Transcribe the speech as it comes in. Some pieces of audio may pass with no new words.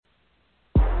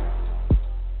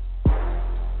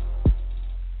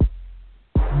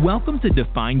Welcome to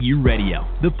Define You Radio,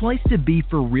 the place to be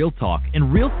for real talk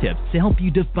and real tips to help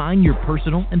you define your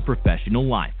personal and professional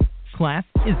life. Class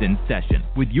is in session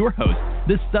with your host,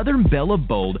 the Southern Belle of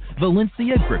Bold,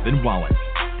 Valencia Griffin Wallace.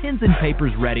 Pens and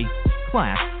papers ready.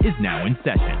 Class is now in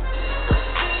session.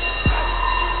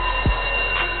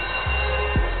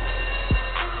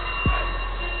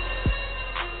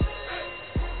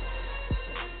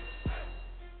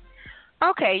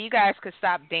 Okay, you guys could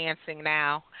stop dancing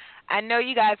now. I know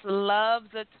you guys love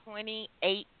the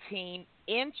 2018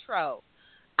 intro.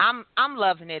 I'm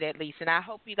loving it at least, and I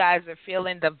hope you guys are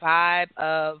feeling the vibe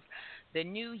of the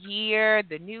new year,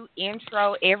 the new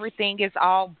intro. Everything is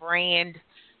all brand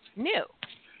new.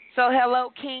 So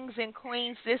hello, kings and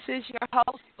queens. This is your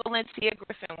host, Valencia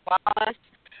Griffin Wallace.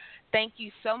 Thank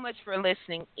you so much for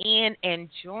listening in and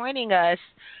joining us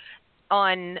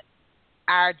on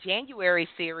our January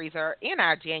series, or in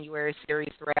our January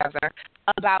series rather,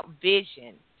 about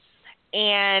vision.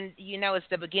 And, you know, it's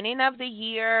the beginning of the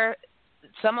year.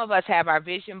 Some of us have our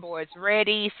vision boards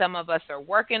ready. Some of us are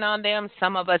working on them.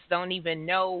 Some of us don't even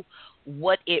know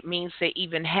what it means to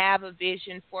even have a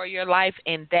vision for your life,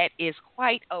 and that is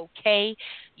quite okay.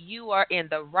 You are in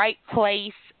the right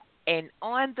place and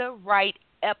on the right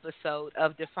episode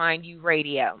of Define You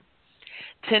Radio.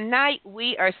 Tonight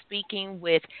we are speaking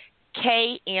with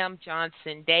K.M.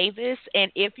 Johnson Davis,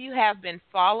 and if you have been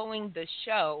following the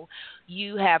show,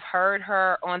 you have heard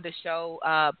her on the show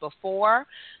before.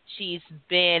 She's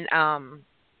been,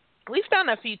 we've done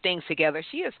a few things together.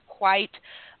 She is quite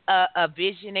a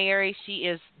visionary. She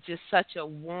is just such a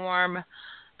warm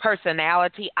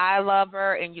personality. I love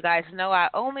her, and you guys know I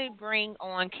only bring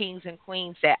on kings and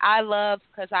queens that I love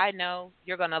because I know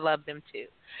you're going to love them too.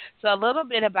 So a little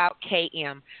bit about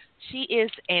KM. She is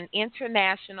an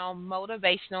international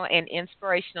motivational and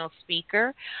inspirational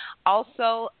speaker,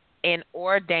 also an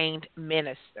ordained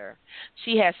minister.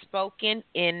 She has spoken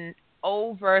in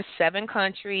over 7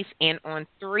 countries and on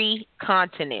 3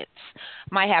 continents.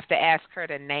 Might have to ask her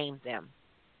to name them.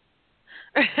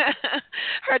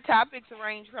 Her topics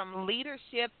range from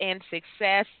leadership and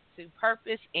success to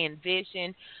purpose and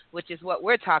vision, which is what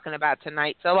we're talking about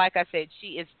tonight. So like I said,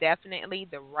 she is definitely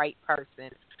the right person.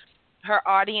 Her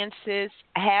audiences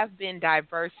have been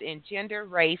diverse in gender,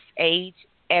 race, age,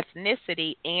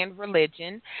 ethnicity, and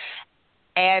religion.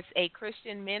 As a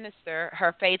Christian minister,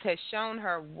 her faith has shown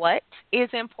her what is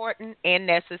important and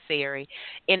necessary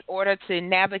in order to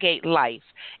navigate life,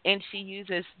 and she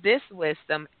uses this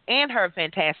wisdom and her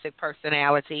fantastic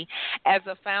personality as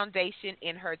a foundation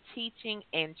in her teaching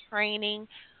and training.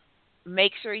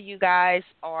 Make sure you guys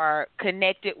are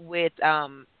connected with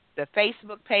the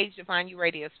Facebook page, Define You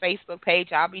Radio's Facebook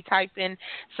page. I'll be typing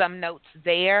some notes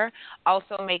there.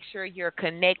 Also, make sure you're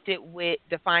connected with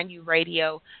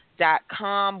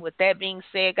defineyouRadio.com. With that being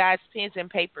said, guys, pens and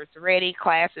papers ready.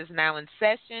 Class is now in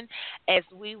session as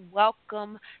we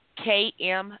welcome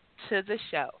KM to the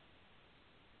show.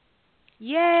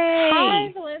 Yay!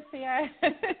 Hi, Valencia.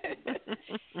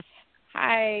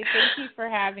 Hi, thank you for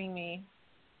having me.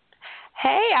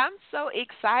 Hey, I'm so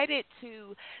excited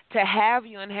to have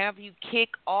you and have you kick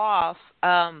off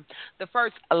the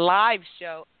first live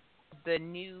show of the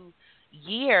new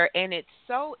year. And it's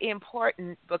so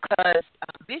important because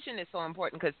vision is so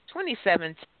important because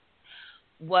 2017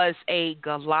 was a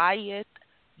Goliath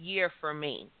year for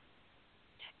me.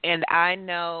 And I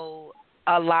know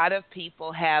a lot of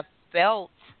people have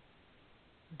felt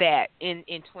that in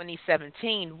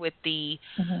 2017 with the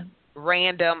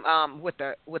random with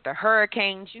the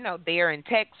hurricanes, you know, there in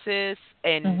Texas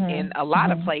and in a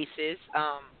lot of places,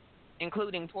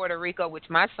 including Puerto Rico, which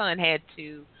my son had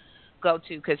to go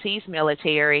to because he's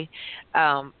military.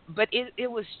 But it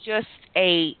was just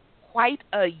quite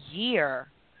a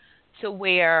year to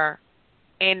where.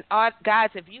 And guys,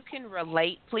 if you can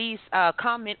relate, please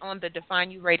comment on the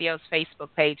Define You Radio's Facebook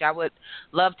page. I would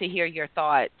love to hear your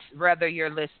thoughts, whether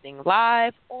you're listening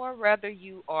live or whether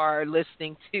you are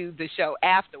listening to the show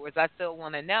afterwards. I still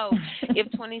want to know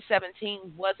if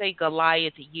 2017 was a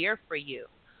Goliath year for you.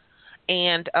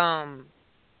 And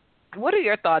what are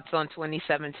your thoughts on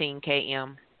 2017,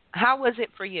 KM? How was it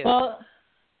for you? Well,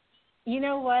 you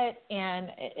know what,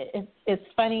 and it's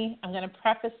funny. I'm going to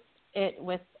preface it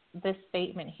with this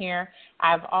statement here.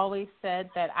 I've always said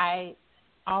that I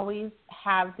always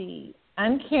have the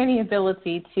uncanny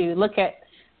ability to look at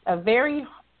a very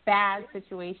bad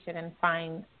situation and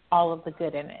find all of the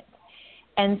good in it.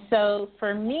 And so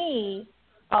for me,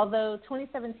 although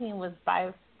 2017 was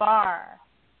by far,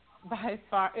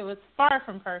 it was far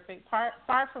from perfect,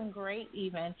 far from great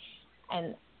even,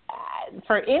 and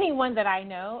for anyone that I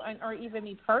know, or even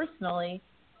me personally,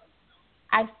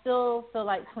 I still feel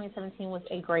like 2017 was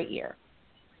a great year.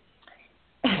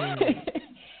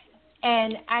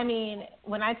 And, I mean,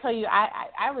 when I tell you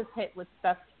I was hit with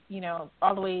stuff, you know,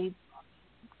 all the way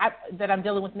that I'm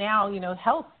dealing with now, you know,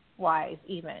 health-wise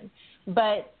even.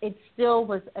 But it still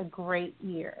was a great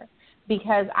year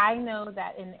because I know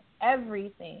that in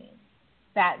everything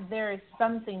that there is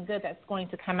something good that's going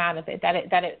to come out of it, that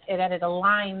it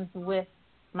aligns with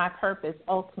my purpose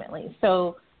ultimately.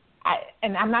 So,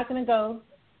 I'm not going to go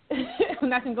I'm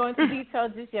not going to go into detail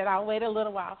just yet. I'll wait a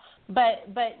little while. But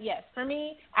yes, for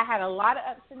me, I had a lot of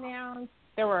ups and downs.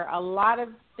 There were a lot of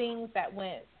things that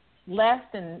went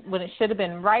left and when it should have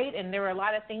been right, and there were a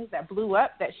lot of things that blew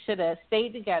up that should have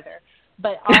stayed together.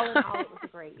 But all in all, it was a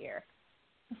great year.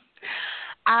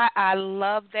 I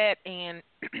love that, and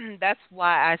that's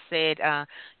why I said,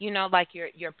 you know, like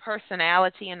your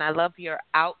personality, and I love your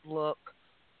outlook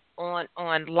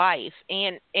on life,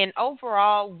 and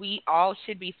overall, we all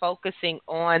should be focusing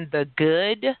on the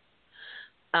good,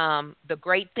 the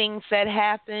great things that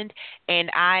happened,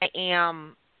 and I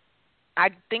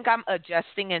think I'm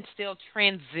adjusting and still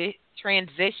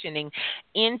transitioning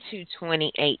into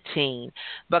 2018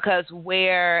 because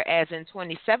whereas in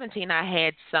 2017 I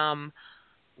had some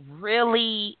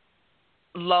really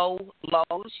lows,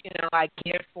 you know, I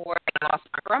cared for and I lost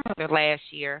my grandmother last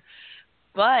year,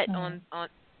 but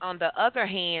on the other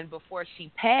hand, before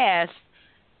she passed,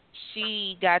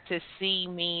 she got to see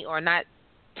me, or not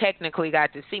technically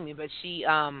got to see me, but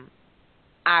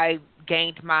I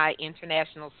gained my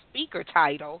international speaker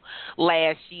title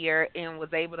last year and was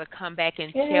able to come back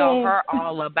and tell her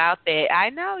all about that.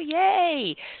 I know,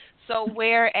 yay. So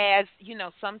whereas, you know,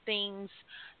 some things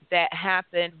that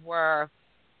happened were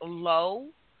low,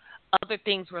 other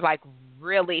things were like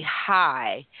really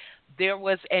high. There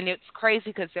was, and it's crazy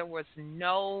because there was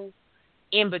no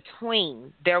in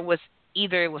between. There was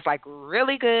either it was like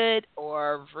really good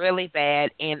or really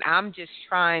bad, and I'm just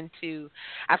I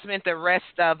spent the rest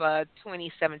of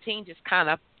 2017 just kind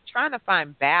of trying to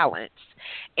find balance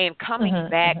and coming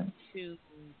back to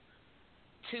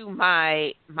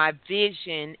my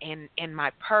vision and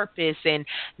my purpose and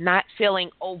not feeling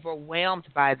overwhelmed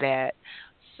by that.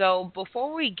 So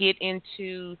before we get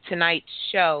into tonight's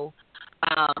show,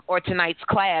 or tonight's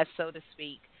class, so to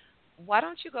speak, why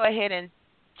don't you go ahead and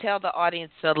tell the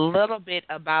audience a little bit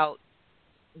about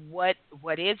what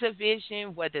is a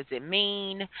vision, what does it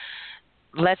mean?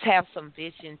 Let's have some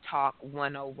vision talk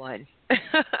 101.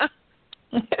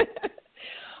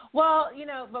 Well, you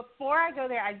know, before I go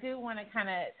there, I do want to kind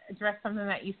of address something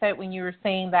that you said when you were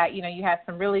saying that, you know, you had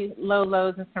some really low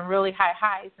lows and some really high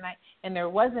highs, and there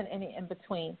wasn't any in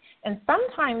between. And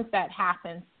sometimes that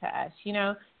happens to us, you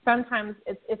know. Sometimes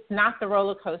it's not the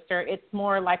roller coaster. It's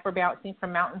more like we're bouncing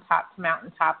from mountaintop to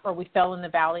mountaintop, or we fell in the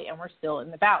valley and we're still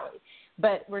in the valley.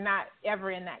 But we're not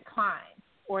ever in that climb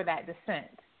or that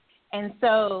descent. And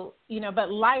so, you know,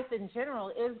 but life in general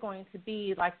is going to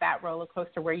be like that roller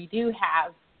coaster where you do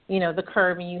have, you know, the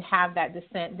curve and you have that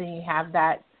descent, then you have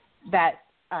that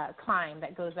climb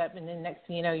that goes up, and then next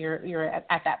thing you know, you're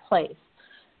at that place.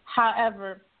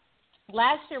 However,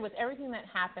 last year with everything that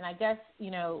happened, I guess,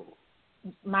 you know,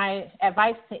 my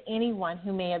advice to anyone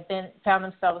who may have found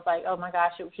themselves like, oh my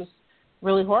gosh, it was just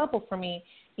really horrible for me,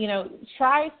 you know,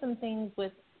 try some things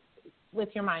with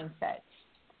your mindset.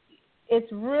 It's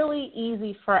really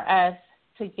easy for us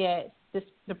to get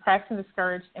depressed and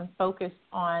discouraged and focused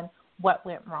on what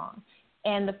went wrong.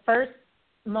 And the first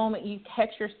moment you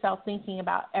catch yourself thinking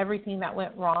about everything that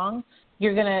went wrong,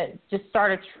 you're going to just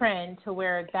start a trend to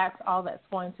where that's all that's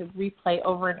going to replay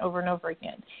over and over and over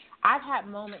again. I've had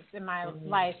moments in my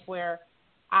life where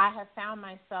I have found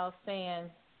myself saying,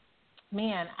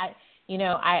 man,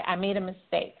 I made a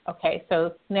mistake. Okay,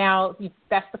 so now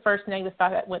that's the first negative thought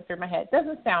that went through my head.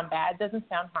 Doesn't sound bad. Doesn't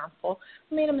sound harmful.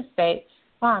 I made a mistake.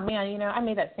 Oh, man, you know, I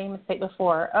made that same mistake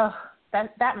before. Oh,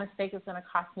 that mistake is going to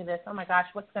cost me this. Oh, my gosh,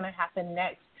 what's going to happen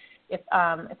next if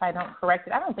I don't correct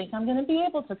it? I don't think I'm going to be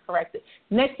able to correct it.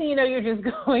 Next thing you know, you're just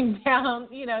going down.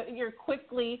 You know, you're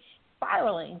quickly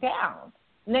spiraling down.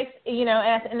 Next, you know,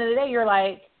 at the end of the day, you're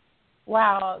like,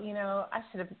 wow, you know,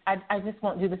 I just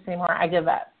won't do this anymore. I give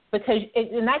up.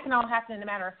 And that can all happen in a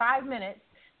matter of 5 minutes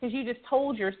because you just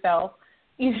told yourself,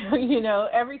 you know,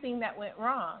 everything that went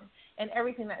wrong and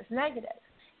everything that's negative.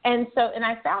 And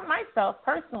I found myself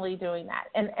personally doing that.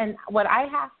 And what I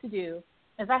have to do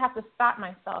is I have to stop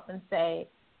myself and say,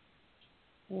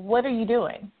 what are you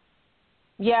doing?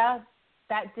 Yeah,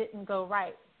 that didn't go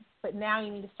right. But now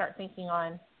you need to start thinking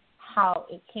on how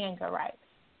it can go right,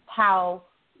 how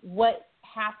what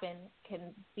happened can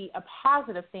be a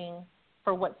positive thing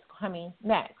for what's coming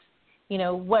next.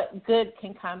 what good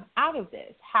can come out of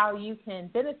this, how you can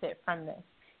benefit from this.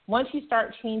 Once you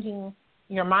start changing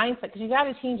your mindset, because you got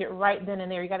to change it right then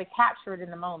and there. You got to capture it in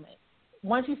the moment.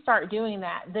 Once you start doing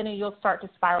that, then you'll start to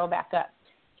spiral back up.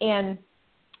 And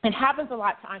it happens a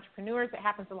lot to entrepreneurs. It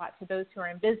happens a lot to those who are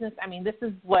in business. I mean, this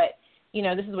is what you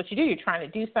do. You're trying to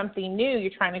do something new.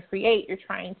 You're trying to create. You're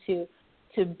trying to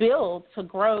build, to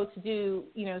grow, to do,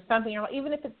 something.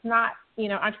 Even if it's not,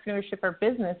 entrepreneurship or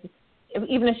business,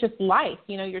 even if it's just life,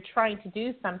 you're trying to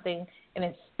do something, and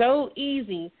it's so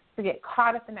easy to get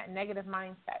caught up in that negative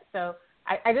mindset. So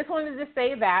I just wanted to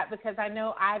say that because I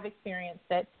know I've experienced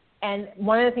it. And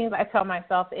one of the things I tell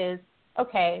myself is,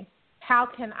 okay, how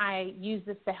can I use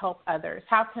this to help others?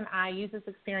 How can I use this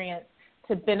experience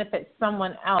to benefit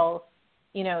someone else,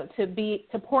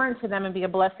 to pour into them and be a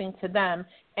blessing to them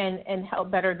and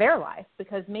help better their life?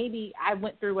 Because maybe I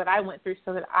went through what I went through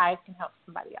so that I can help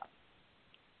somebody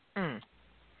else.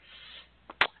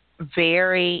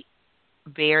 Very,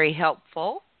 very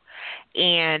helpful.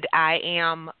 And I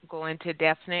am going to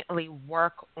definitely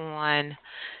work on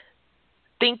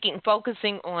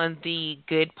focusing on the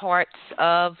good parts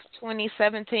of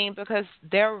 2017, because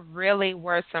there really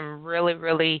were some really,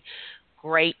 really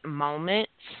great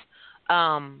moments.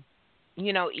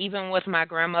 Even with my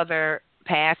grandmother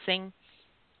passing,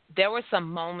 there were some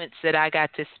moments that I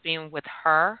got to spend with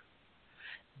her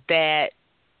that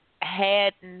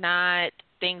had not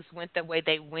things went the way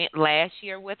they went last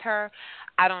year with her,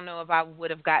 I don't know if I would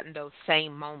have gotten those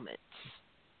same moments.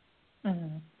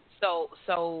 Mm-hmm.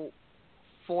 So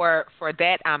for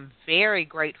that, I'm very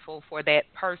grateful for that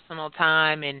personal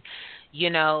time and,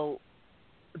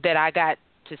 that I got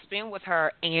to spend with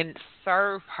her and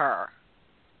serve her.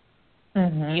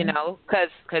 Mm-hmm.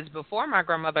 Because before my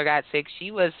grandmother got sick, she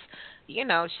was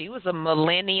a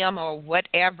millennium or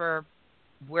whatever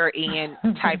we're in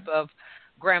type of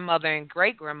grandmother and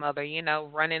great-grandmother,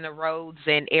 running the roads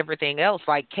and everything else.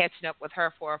 Like catching up with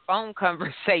her for a phone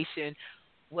conversation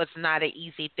was not an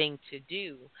easy thing to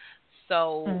do.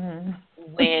 So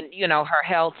when, her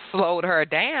health slowed her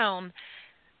down,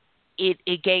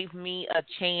 it gave me a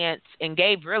chance and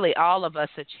gave really all of us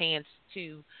a chance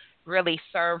to really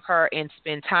serve her and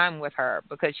spend time with her,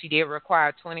 because she did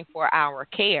require 24-hour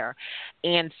care.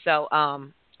 And so,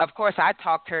 of course, I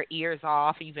talked her ears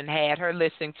off, even had her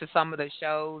listening to some of the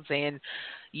shows, and,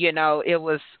 it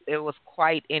was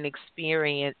quite an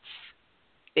experience.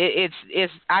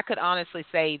 It's I could honestly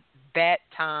say that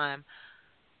time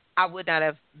I would not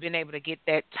have been able to get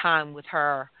that time with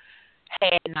her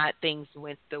had not things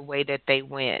went the way that they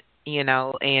went,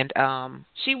 and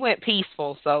she went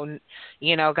peaceful. So,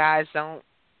 guys, don't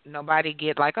nobody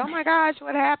get like, oh my gosh,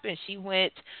 what happened? She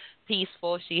went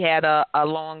peaceful. She had a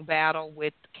long battle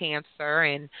with cancer,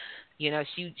 and,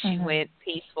 she went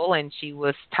peaceful, and she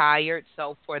was tired.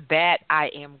 So for that, I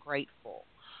am grateful.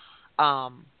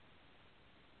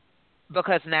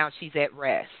 Because now she's at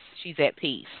rest. She's at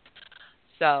peace.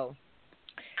 So,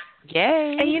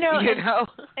 yay.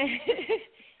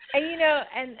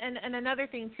 And and another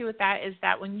thing too with that is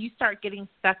that when you start getting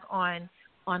stuck on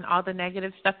all the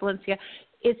negative stuff, Valencia,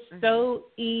 it's so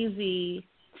easy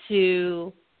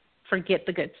to forget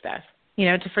the good stuff.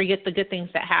 To forget the good things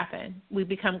that happen. We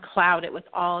become clouded with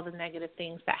all the negative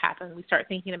things that happen. We start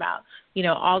thinking about,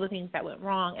 all the things that went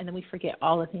wrong, and then we forget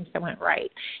all the things that went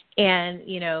right. And,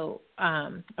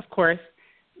 of course,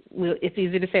 it's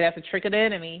easy to say that's a trick of the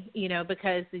enemy,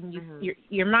 because then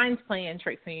your mind's playing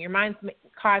tricks on you. Your mind's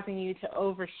causing you to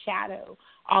overshadow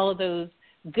all of those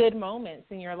good moments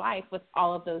in your life with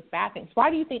all of those bad things. Why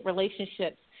do you think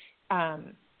relationships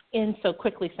end so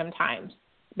quickly sometimes?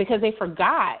 Because they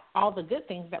forgot all the good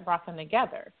things that brought them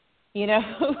together.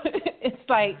 It's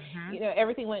like,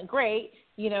 everything went great.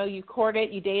 You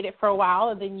courted, you dated for a while,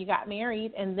 and then you got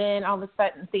married, and then all of a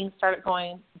sudden things started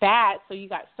going bad. So you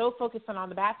got so focused on all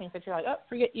the bad things that you're like, oh,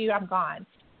 forget you, I'm gone,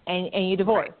 and you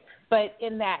divorced. Right.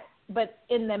 But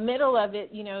in the middle of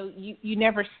it, you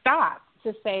never stop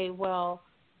to say, well,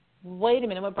 wait a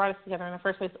minute, what brought us together in the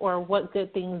first place, or what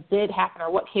good things did happen,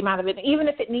 or what came out of it, even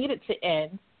if it needed to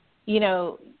end.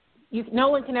 No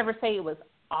one can ever say it was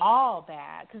all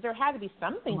bad, because there had to be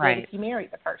something good if you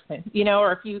married the person,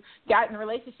 or if you got in a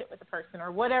relationship with the person,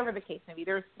 or whatever the case may be.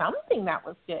 There's something that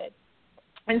was good.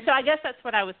 And so I guess that's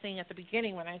what I was saying at the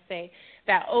beginning when I say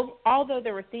that although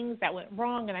there were things that went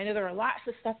wrong, and I know there were lots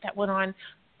of stuff that went on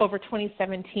over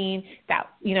 2017 that,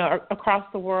 across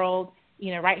the world,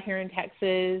 right here in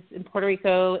Texas, in Puerto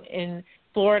Rico, in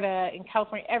Florida, in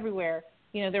California, everywhere,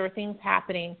 there were things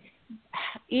happening.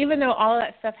 Even though all of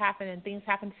that stuff happened and things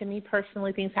happened to me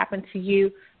personally, things happened to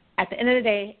you, at the end of the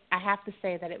day, I have to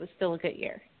say that it was still a good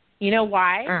year. You know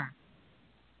why?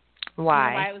 You know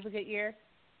Why? why it was a good year?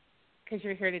 Because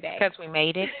you're here today. Because we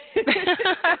made it.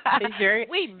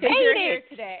 We made you're it. Here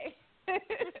today.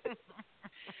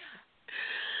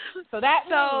 So that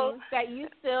means that you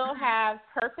still have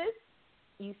purpose.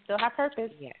 You still have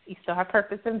purpose. Yes. You still have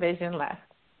purpose and vision left.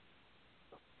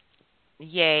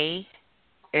 Yay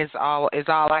is all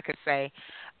I could say.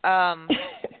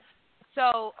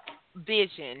 So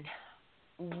vision,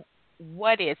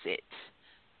 what is it?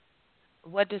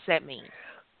 What does that mean?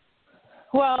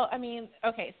 Well, I mean,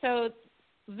 okay, so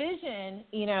vision,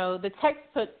 the text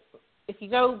if you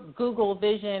go Google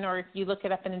vision or if you look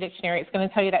it up in a dictionary, it's going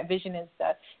to tell you that vision is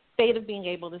the state of being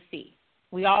able to see.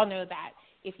 We all know that.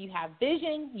 If you have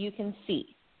vision, you can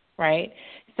see, right?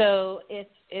 So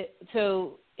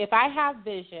if I have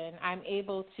vision, I'm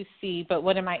able to see, but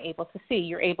what am I able to see?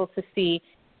 You're able to see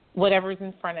whatever's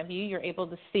in front of you. You're able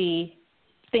to see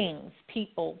things,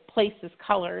 people, places,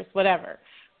 colors, whatever,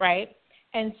 right?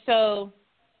 And so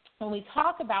when we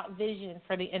talk about vision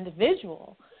for the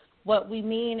individual, what we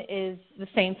mean is the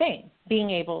same thing,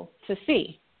 being able to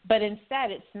see. But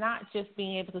instead, it's not just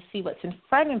being able to see what's in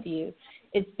front of you.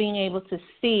 It's being able to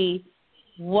see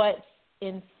what's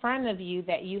in front of you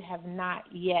that you have not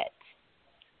yet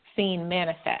seen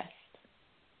manifest.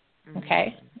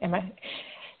 Okay?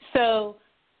 So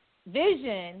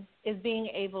vision is being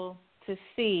able to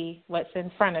see what's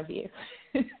in front of you.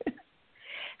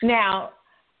 Now,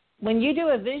 when you do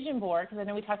a vision board, because I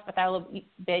know we talked about that a little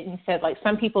bit, and you said, like,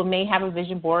 some people may have a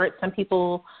vision board, some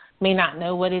people may not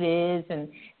know what it is, and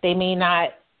they may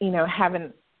not, have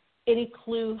any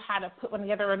clue how to put one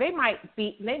together, or they might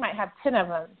have 10 of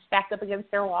them stacked up against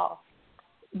their wall.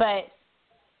 But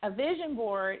a vision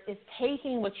board is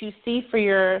taking what you see for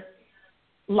your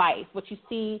life, what you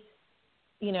see,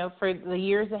 for the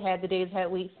years ahead, the days ahead,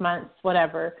 weeks, months,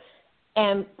 whatever,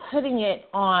 and putting it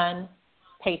on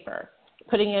paper,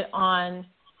 putting it on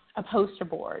a poster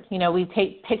board. We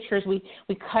take pictures, we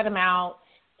cut them out,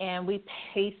 and we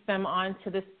paste them onto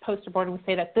this poster board, and we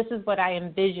say that this is what I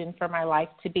envision for my life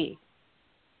to be.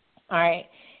 All right?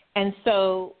 And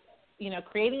so,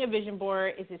 creating a vision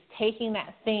board is just taking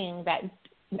that thing that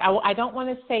I don't want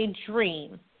to say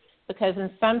dream, because in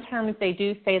some terms they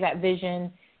do say that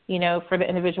vision, for the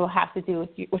individual has to do with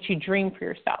what you dream for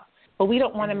yourself. But we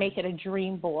don't want to make it a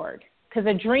dream board, because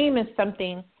a dream is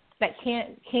something that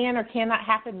can or cannot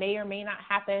happen, may or may not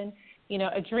happen.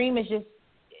 A dream is just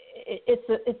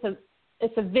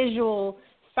it's a visual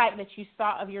sight that you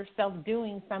saw of yourself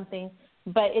doing something,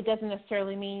 but it doesn't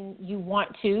necessarily mean you want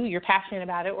to, you're passionate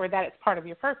about it, or that it's part of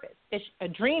your purpose. A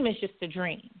dream is just a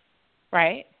dream,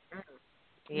 right?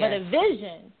 Yes. But a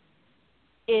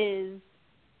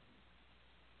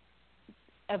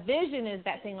vision is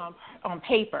that thing on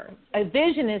paper. A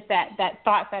vision is that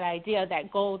thought, that idea,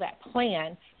 that goal, that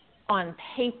plan on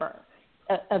paper.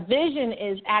 A vision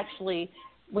is actually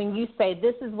when you say,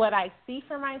 this is what I see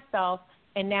for myself,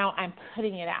 and now I'm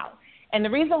putting it out. And the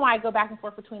reason why I go back and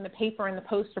forth between the paper and the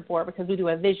poster board, because we do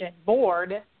a vision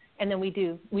board, and then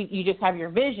you just have your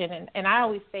vision. And I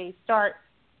always say,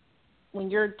 when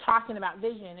you're talking about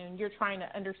vision and you're trying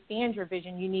to understand your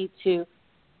vision, you need to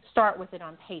start with it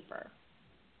on paper.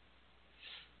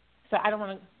 So I don't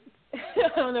know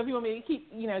if you want me to keep,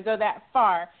 go that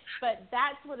far, but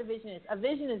that's what a vision is. A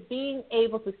vision is being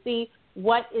able to see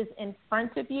what is in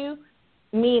front of you,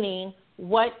 meaning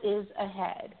what is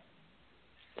ahead.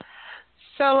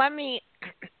 So let me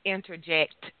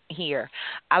interject here.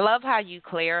 I love how you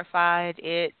clarified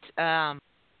it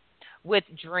with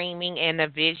dreaming and a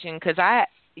vision, because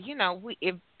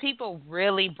if people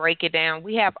really break it down,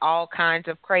 we have all kinds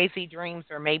of crazy dreams,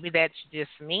 or maybe that's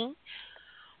just me.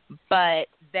 But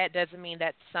that doesn't mean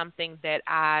that's something that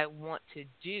I want to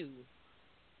do,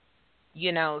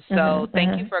 So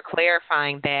thank you for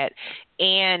clarifying that.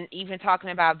 And even talking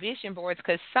about vision boards,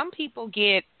 because some people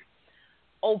get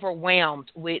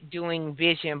overwhelmed with doing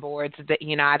vision boards that,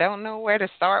 I don't know where to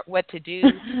start, what to do.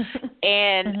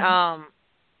 And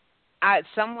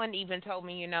someone even told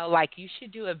me, like, you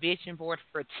should do a vision board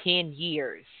for 10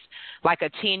 years, like a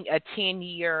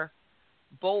 10-year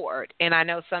board. And I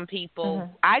know some people,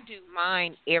 I do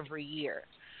mine every year.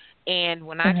 And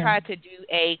when I tried to do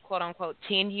a quote unquote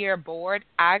 10-year board,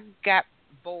 I got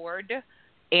bored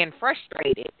and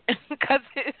frustrated because,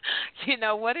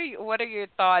 what are your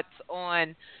thoughts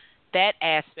on that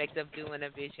aspect of doing a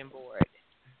vision board?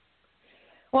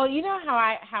 Well,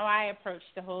 how I approach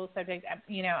the whole subject,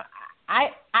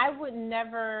 I would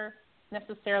never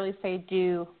necessarily say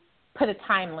put a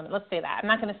time limit. Let's say that. I'm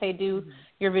not going to say do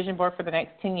your vision board for the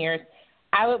next 10 years.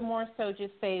 I would more so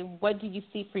just say, what do you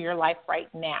see for your life right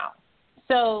now?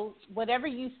 So whatever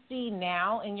you see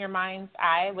now in your mind's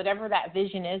eye, whatever that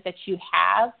vision is that you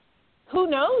have, who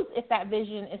knows if that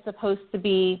vision is supposed to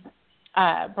be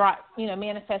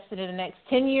manifested in the next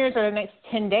 10 years or the next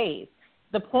 10 days.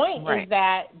 The point is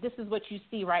that this is what you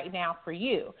see right now for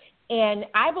you. And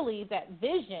I believe that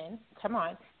vision,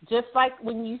 just like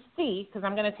when you see, because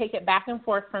I'm going to take it back and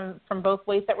forth from both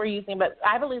ways that we're using, but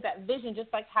I believe that vision,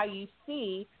 just like how you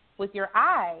see with your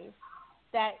eyes,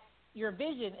 that your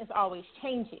vision is always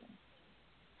changing.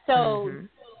 So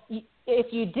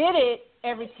if you did it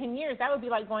every 10 years, that would be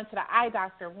like going to the eye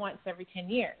doctor once every 10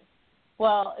 years.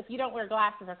 Well, if you don't wear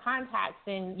glasses or contacts,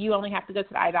 then you only have to go to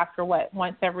the eye doctor,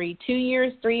 once every 2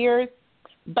 years, 3 years?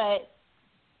 But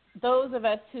those of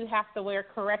us who have to wear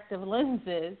corrective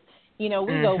lenses, we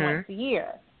go once a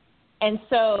year. And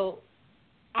so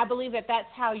I believe that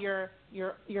that's how your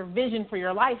vision for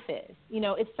your life is.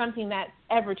 It's something that's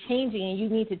ever changing, and you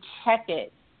need to check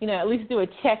it, at least do a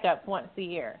checkup once a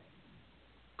year.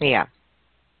 Yeah.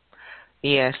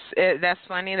 Yes. That's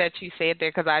funny that you said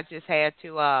that, because I just had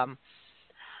to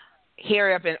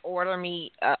hurry up and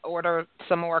order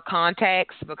some more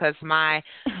contacts because my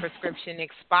prescription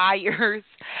expires,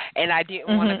 and I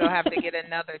didn't want to go have to get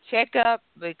another checkup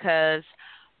because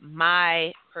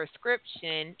my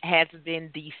prescription has been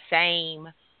the same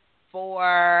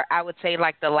for, I would say,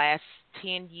 like the last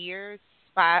 10 years,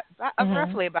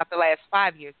 roughly about the last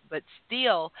 5 years, but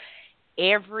still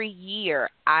every year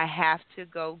I have to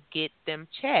go get them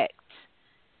checked.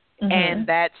 And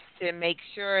that's to make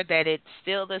sure that it's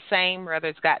still the same, whether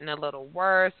it's gotten a little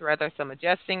worse, whether some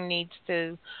adjusting needs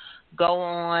to go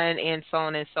on, and so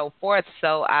on and so forth.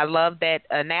 So I love that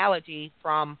analogy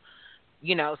from,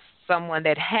 someone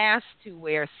that has to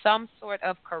wear some sort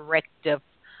of corrective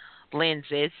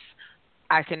lenses.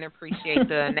 I can appreciate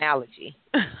the analogy.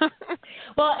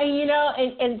 Well,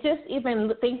 and and just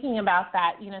even thinking about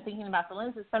that, thinking about the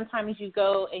lenses, sometimes you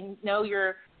go and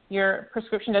your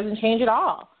prescription doesn't change at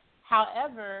all.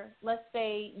 However, let's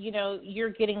say, you're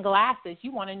getting glasses.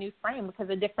 You want a new frame because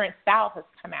a different style has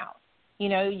come out.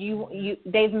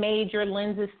 They've made your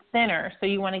lenses thinner, so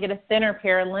you want to get a thinner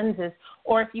pair of lenses.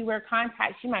 Or if you wear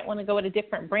contacts, you might want to go with a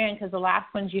different brand because the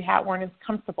last ones you had weren't as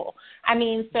comfortable.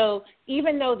 So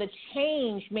even though the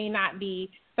change may not be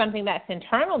something that's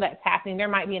internal that's happening, there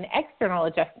might be an external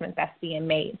adjustment that's being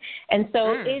made. And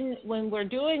so when we're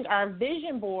doing our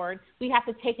vision board, we have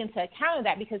to take into account of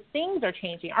that because things are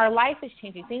changing. Our life is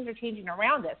changing. Things are changing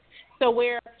around us. So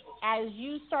as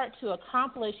you start to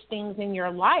accomplish things in your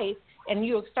life and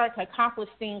you start to accomplish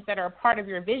things that are a part of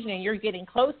your vision and you're getting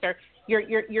closer, you're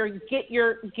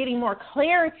getting more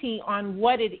clarity on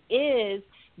what it is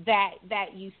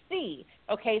that you see.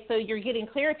 Okay, so you're getting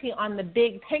clarity on the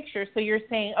big picture. So you're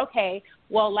saying, okay,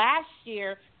 well, last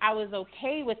year I was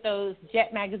okay with those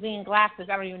Jet Magazine glasses.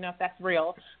 I don't even know if that's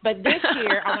real. But this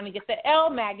year I want to get the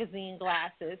Elle Magazine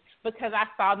glasses because I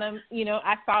saw them,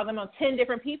 on 10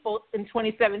 different people in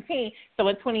 2017. So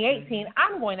in 2018,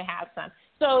 I'm going to have some.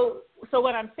 So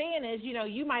what I'm saying is,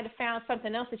 you might have found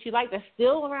something else that you like that's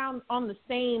still around on the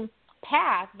same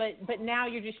path, but now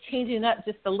you're just changing it up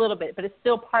just a little bit, but it's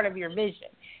still part of your vision.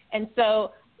 And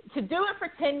so to do it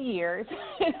for 10 years,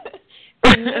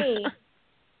 for me,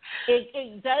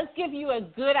 it does give you a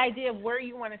good idea of where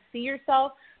you want to see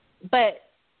yourself,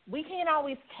 but we can't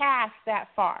always cast that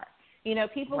far.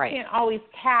 People can't always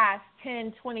cast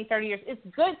 10, 20, 30 years. It's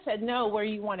good to know where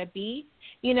you want to be,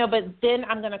 but then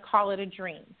I'm going to call it a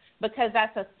dream because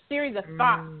that's a series of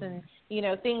thoughts and,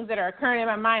 things that are occurring in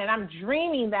my mind, and I'm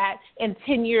dreaming that in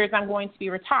 10 years I'm going to be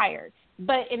retired.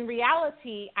 But in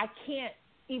reality, I can't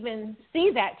even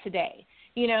see that today.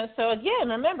 So again,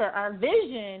 remember, our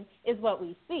vision is what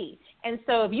we see. And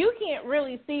so if you can't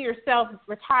really see yourself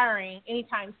retiring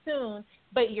anytime soon,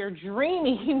 but you're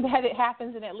dreaming that it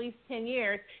happens in at least 10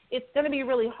 years, it's going to be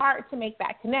really hard to make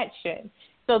that connection.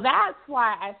 So that's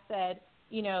why I said,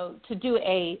 to do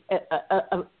a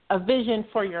vision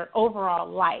for your overall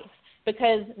life,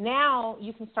 because now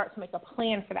you can start to make a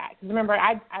plan for that. Because remember,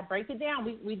 I break it down.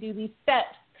 We do these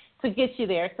steps to get you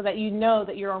there so that you know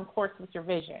that you're on course with your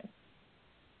vision.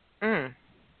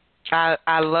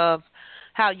 I love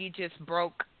how you just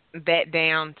broke that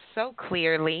down so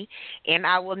clearly, and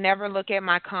I will never look at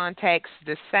my contacts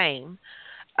the same.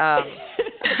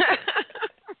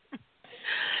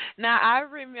 Now, I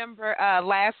remember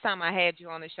last time I had you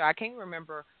on the show, I can't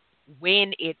remember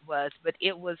when it was, but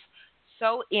it was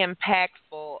so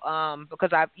impactful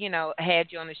because I,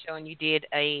 had you on the show and you did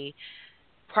a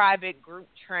private group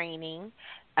training,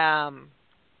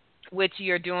 which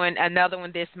you're doing another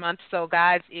one this month. So,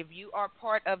 guys, if you are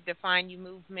part of Define You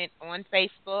Movement on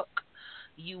Facebook,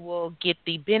 You will get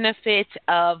the benefit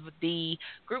of the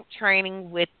group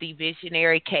training with the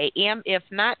Visionary KM. If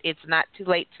not, it's not too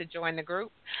late to join the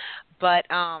group. But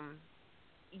I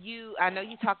know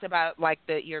you talked about like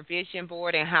your vision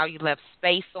board and how you left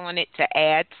space on it to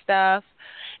add stuff,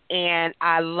 and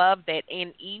I love that.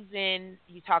 And even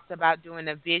you talked about doing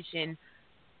a vision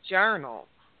journal.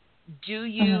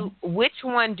 Which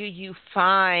one do you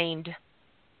find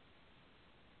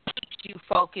keeps you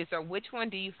focused, or which one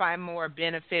do you find more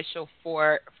beneficial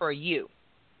for you?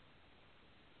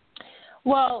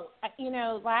 Well,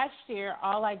 last year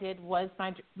all I did was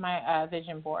my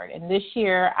vision board, and this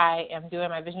year I am doing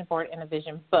my vision board in a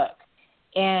vision book.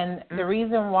 And the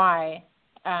reason why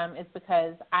is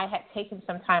because I had taken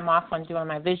some time off on doing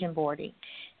my vision boarding,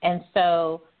 and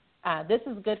so this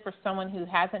is good for someone who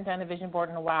hasn't done a vision board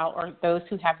in a while, or those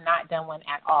who have not done one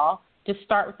at all. To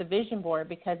start with the vision board,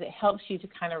 because it helps you to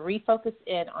kind of refocus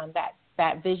in on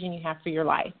that vision you have for your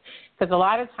life. Because a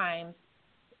lot of times,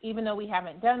 even though we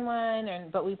haven't done one,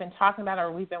 but we've been talking about it,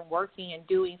 or we've been working and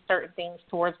doing certain things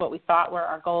towards what we thought were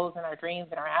our goals and our dreams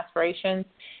and our aspirations,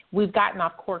 we've gotten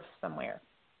off course somewhere.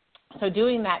 So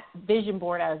doing that vision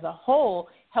board as a whole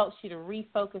helps you to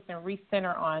refocus and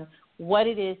recenter on what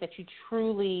it is that you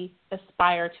truly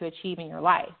aspire to achieve in your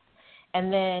life.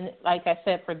 And then, like I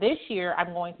said, for this year,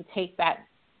 I'm going to take that,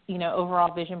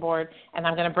 overall vision board, and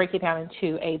I'm going to break it down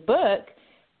into a book.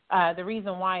 The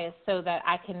reason why is so that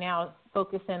I can now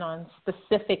focus in on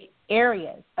specific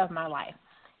areas of my life.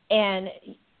 And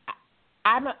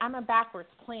I'm a backwards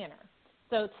planner.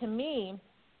 So to me,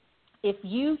 if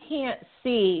you can't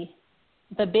see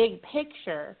the big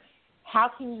picture, how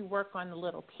can you work on the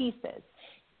little pieces?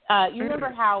 You remember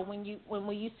how when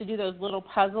we used to do those little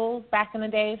puzzles back in the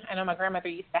day? I know my grandmother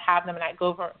used to have them, and I'd go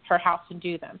over to her house and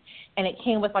do them. And it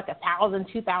came with like 1,000,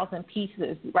 2,000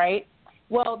 pieces, right?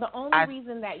 Well, the only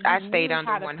reason that you stayed knew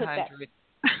under how to 100. put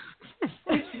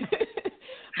that,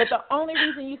 but the only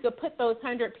reason you could put those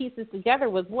 100 pieces together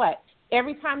was what?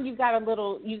 Every time you got a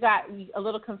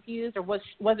little confused or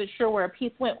wasn't sure where a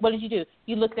piece went, what did you do?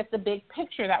 You looked at the big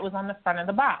picture that was on the front of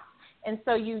the box. And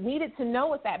so you needed to know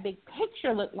what that big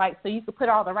picture looked like so you could put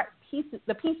all the pieces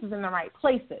in the right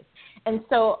places. And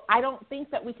so I don't think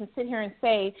that we can sit here and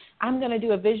say, I'm going to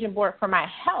do a vision board for my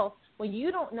health when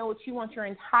you don't know what you want your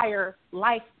entire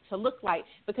life to look like,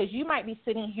 because you might be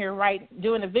sitting here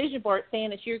doing a vision board saying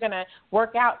that you're going to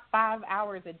work out 5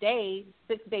 hours a day,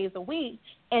 6 days a week,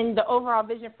 and the overall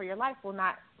vision for your life will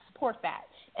not support that.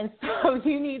 And so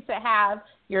you need to have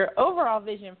your overall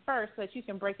vision first so that you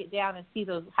can break it down and see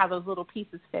how those little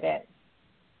pieces fit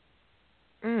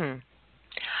in.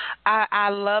 I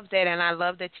love that, and I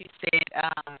love that you said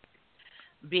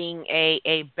being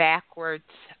a backwards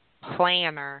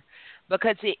planner,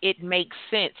 because it makes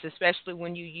sense, especially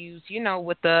when you use,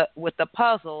 with the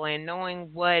puzzle and knowing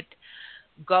what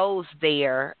goes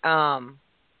there,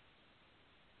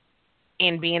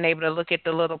 and being able to look at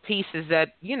the little pieces that,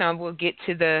 will get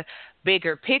to the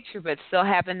bigger picture, but still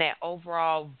having that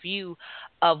overall view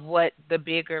of what the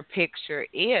bigger picture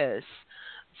is.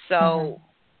 So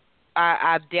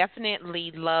I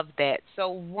definitely love that. So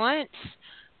once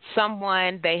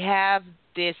they have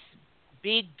this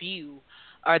big view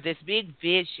or this big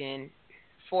vision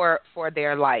for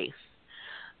their life,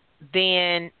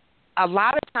 then a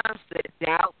lot of times the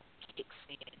doubt kicks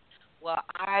in. Well,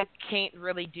 I can't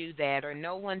really do that, or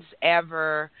no one's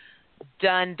ever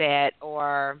done that,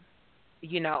 or,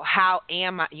 how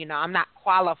am I, I'm not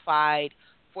qualified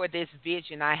for this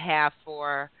vision I have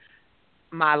for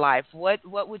my life. What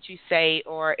would you say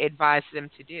or advise them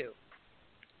to do?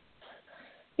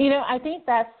 I think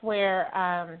that's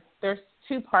where there's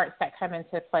two parts that come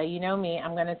into play. You know me,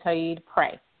 I'm going to tell you to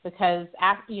pray, because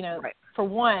after, right. For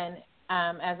one,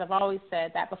 as I've always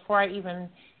said, that before I even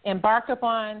embark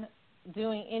upon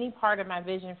doing any part of my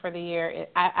vision for the year,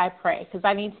 I pray, because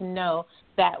I need to know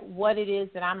that what it is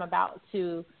that I'm about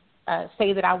to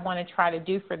say that I want to try to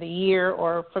do for the year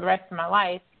or for the rest of my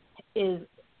life is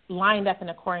lined up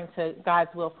and according to God's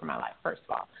will for my life, first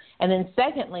of all. And then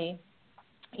secondly,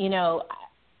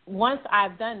 once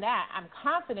I've done that, I'm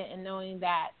confident in knowing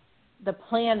that the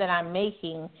plan that I'm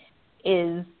making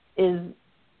is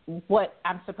what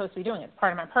I'm supposed to be doing. It's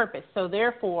part of my purpose. So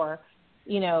therefore,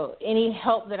 any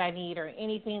help that I need or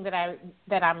anything that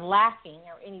I'm lacking,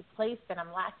 or any place that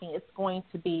I'm lacking, it's going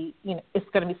to be, it's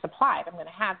going to be supplied. I'm going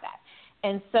to have that.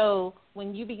 And so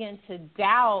when you begin to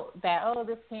doubt that, oh,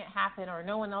 this can't happen, or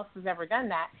no one else has ever done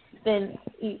that, then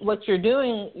what you're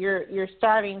doing, you're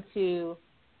starting to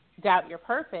doubt your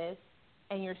purpose,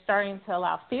 and you're starting to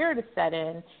allow fear to set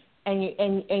in,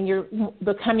 and you're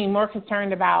becoming more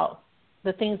concerned about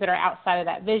the things that are outside of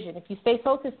that vision. If you stay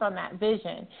focused on that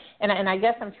vision, and I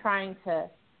guess I'm trying to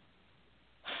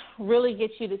really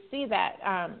get you to see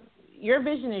that your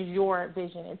vision is your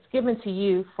vision. It's given to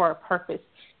you for a purpose.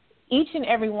 Each and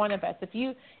every one of us, if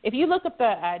you look up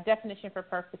the definition for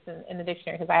purpose in the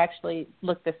dictionary, because I actually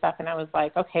looked this up and I was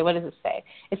like, okay, what does it say?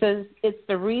 It says it's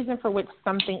the reason for which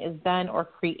something is done or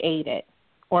created,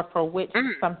 or for which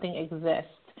something exists.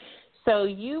 So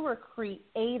you were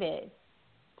created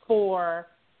for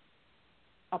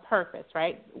a purpose,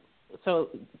 right? So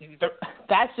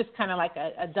that's just kind of like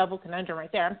a double conundrum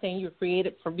right there. I'm saying you were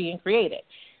created for being created.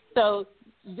 So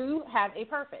you have a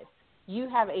purpose. You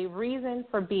have a reason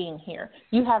for being here.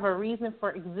 You have a reason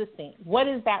for existing. What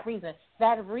is that reason?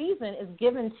 That reason is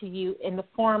given to you in the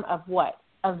form of what?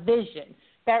 A vision.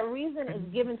 That reason is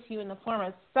given to you in the form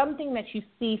of something that you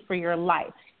see for your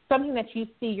life, something that you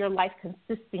see your life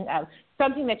consisting of,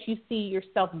 something that you see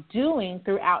yourself doing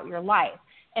throughout your life.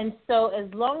 And so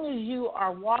as long as you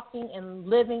are walking and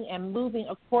living and moving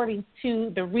according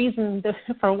to the reason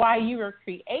for why you were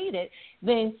created,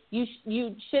 then you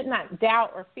should not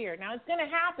doubt or fear. Now, it's going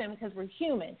to happen because we're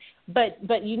human,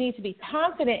 but you need to be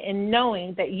confident in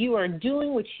knowing that you are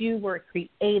doing what you were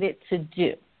created to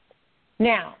do.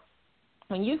 Now,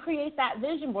 when you create that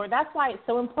vision board, that's why it's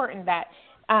so important that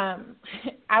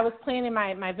I was planning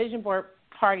my vision board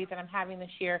party that I'm having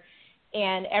this year,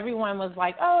 and everyone was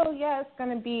like, oh, yeah, it's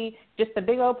going to be just a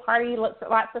big old party,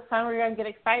 lots of fun, we're going to get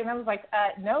excited. And I was like,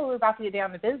 no, we're about to get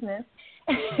down to business.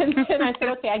 And then I said,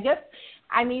 okay, I guess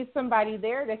I need somebody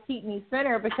there to keep me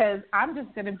centered because I'm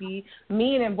just going to be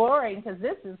mean and boring because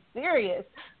this is serious.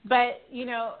 But, you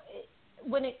know,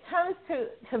 when it comes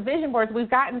to vision boards, we've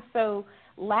gotten so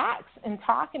lax in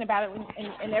talking about it,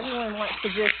 and everyone wants to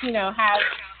just, you know,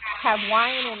 have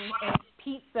wine and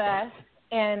pizza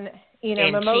and, you know,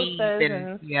 and mimosas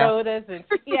and sodas and,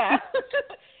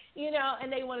 you know,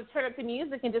 and they want to turn up the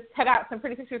music and just cut out some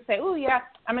pretty pictures and say, oh, yeah,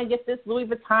 I'm going to get this Louis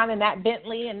Vuitton and that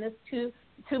Bentley and this $2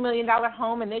 million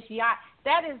home and this yacht.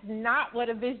 That is not what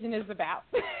a vision is about.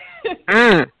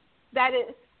 That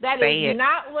is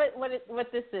not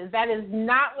what this is. That is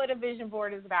not what a vision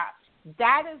board is about.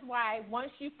 That is why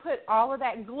once you put all of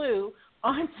that glue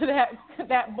onto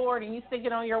that board and you stick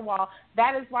it on your wall,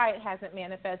 that is why it hasn't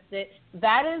manifested.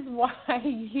 That is why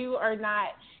you are not,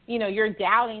 you know, you're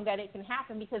doubting that it can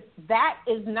happen because that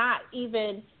is not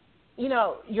even, you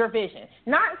know, your vision.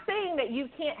 Not saying that you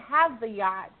can't have the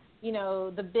yacht, you know,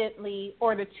 the Bentley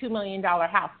or the $2 million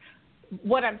house.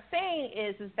 What I'm saying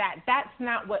is that that's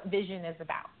not what vision is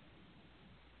about.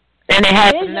 And it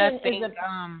has nothing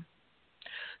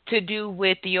to do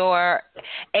with your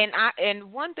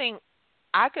and one thing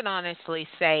I can honestly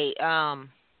say that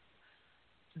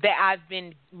I've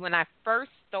been when I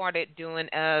first started doing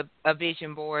a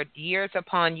vision board years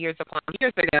upon years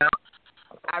ago,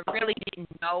 I really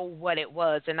didn't know what it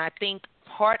was, and I think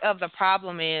part of the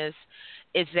problem is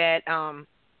that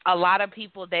a lot of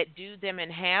people that do them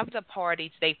and have the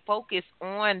parties, they focus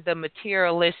on the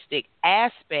materialistic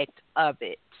aspect of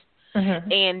it.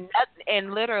 Mm-hmm.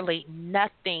 And literally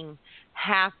nothing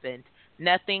happened.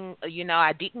 Nothing, you know,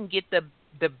 I didn't get the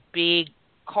big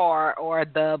car or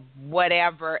the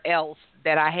whatever else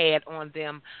that I had on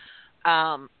them,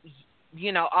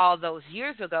 you know, all those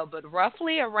years ago. But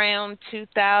roughly around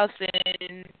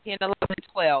 2010, 11,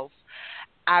 12,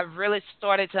 I really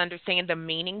started to understand the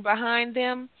meaning behind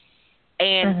them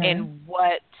and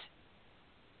what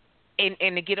and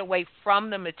to get away from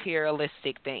the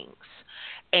materialistic things.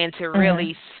 And to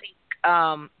really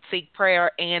seek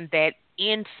prayer and that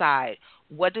insight.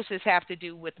 What does this have to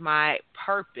do with my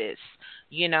purpose?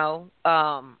 You know,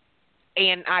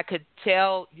 and I could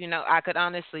tell, you know, I could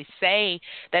honestly say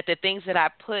that the things that I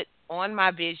put on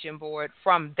my vision board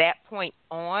from that point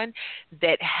on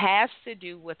that has to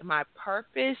do with my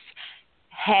purpose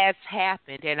has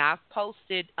happened. And I've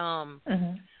posted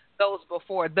those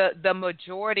before, the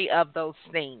majority of those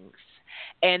things.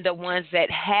 And the ones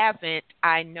that haven't,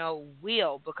 I know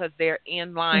will because they're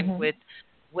in line with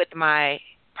my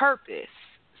purpose.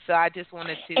 So I just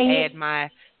wanted to add my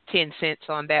 10 cents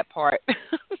on that part.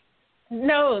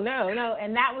 No.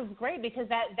 And that was great because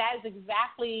that is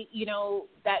exactly, you know,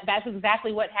 that's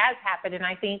exactly what has happened. And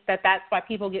I think that's why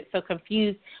people get so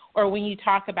confused, or when you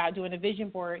talk about doing a vision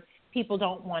board, people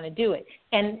don't want to do it.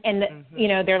 And you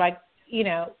know, they're like, you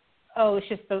know, oh, it's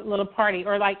just a little party.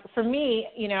 Or like for me,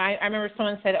 you know, I remember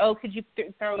someone said, oh, could you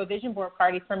throw a vision board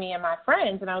party for me and my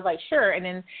friends? And I was like, sure. And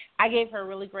then I gave her a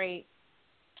really great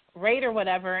rate or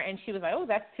whatever, and she was like, oh,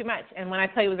 that's too much. And when I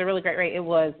tell you it was a really great rate, it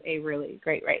was a really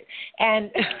great rate. And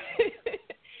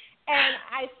And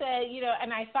I said,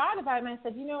 and I thought about it, and I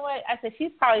said, you know what? I said,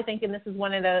 she's probably thinking this is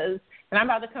one of those, and I'm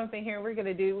about to come in here, and we're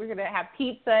going to have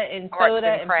pizza and soda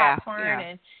and popcorn,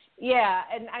 and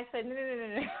I said, no,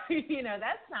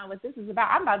 that's not what this is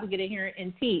about. I'm about to get in here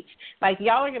and teach. Like,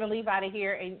 y'all are going to leave out of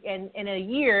here, and in a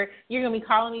year, you're going to be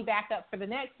calling me back up for the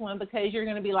next one because you're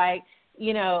going to be like,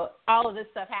 all of this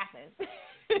stuff happened,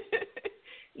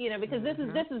 because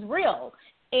this is real.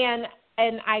 And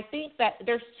I think that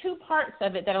there's two parts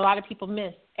of it that a lot of people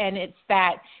miss, and it's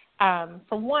that,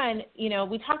 for one,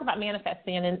 we talk about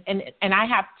manifesting, and I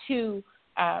have two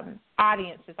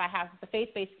audiences. I have the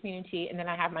faith-based community, and then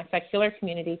I have my secular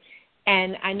community.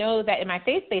 And I know that in my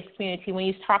faith-based community, when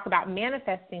you talk about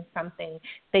manifesting something,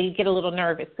 they get a little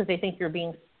nervous because they think you're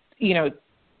being,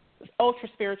 ultra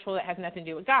spiritual that has nothing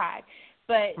to do with God.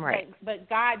 But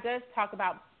God does talk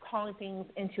about calling things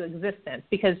into existence,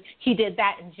 because he did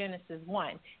that in Genesis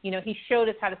 1. He showed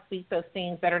us how to speak those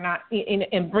things that are not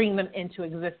and bring them into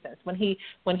existence. When he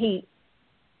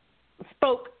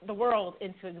spoke the world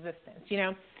into existence,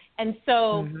 And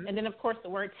so, and then of course the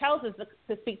word tells us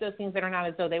to speak those things that are not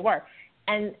as though they were.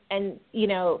 And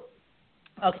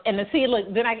okay, and then see,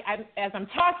 look, then I as I'm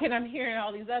talking, I'm hearing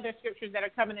all these other scriptures that are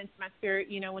coming into my spirit,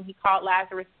 when he called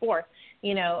Lazarus forth.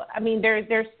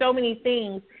 There's so many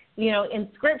things, in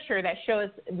Scripture that show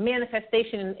us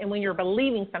manifestation and when you're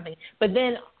believing something. But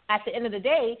then at the end of the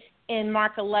day, in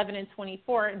Mark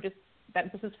 11:24, and this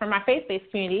is from my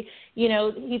faith-based community,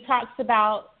 he talks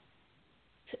about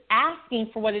asking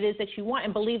for what it is that you want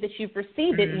and believe that you've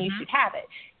received it and you should have it.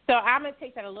 So I'm going to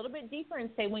take that a little bit deeper and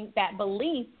say when that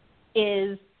belief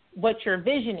is what your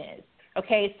vision is.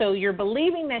 Okay, so you're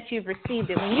believing that you've received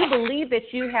it. When you believe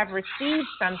that you have received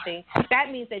something,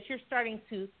 that means that you're starting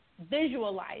to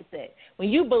visualize it. When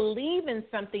you believe in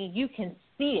something, you can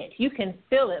see it. You can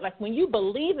feel it. Like when you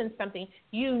believe in something,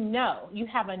 you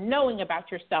have a knowing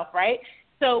about yourself, right?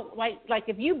 So like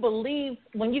if you believe,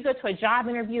 when you go to a job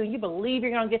interview and you believe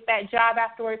you're going to get that job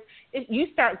afterwards, you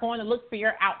start going to look for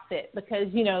your outfit because,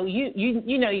 you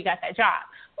got that job.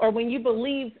 Or when you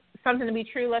believe something to be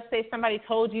true, let's say somebody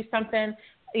told you something,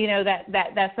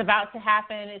 that's about to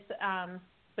happen, it's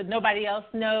but nobody else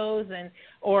knows,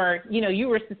 or you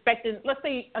were suspecting, let's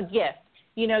say a gift.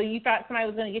 You thought somebody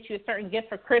was going to get you a certain gift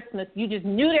for Christmas. You just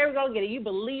knew they were going to get it. You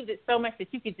believed it so much that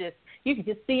you could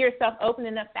just see yourself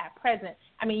opening up that present.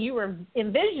 I mean, you were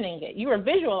envisioning it. You were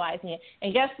visualizing it.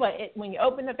 And guess what? When you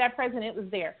opened up that present, it was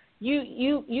there.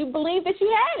 You believed that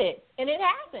you had it, and it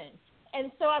happened. And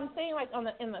so I'm saying, like,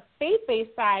 in the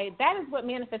faith-based side, that is what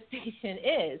manifestation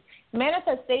is.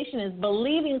 Manifestation is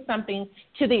believing something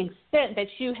to the extent that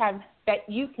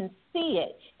you can see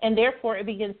it, and therefore it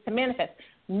begins to manifest.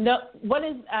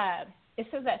 It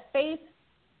says that faith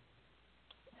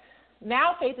is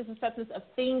the substance of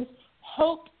things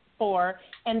hoped for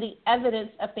and the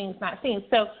evidence of things not seen.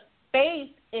 So faith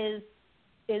is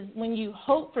when you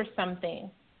hope for something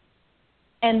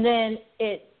and then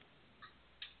it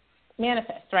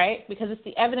manifests, right? Because it's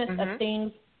the evidence of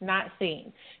things not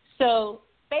seen. So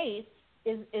faith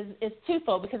is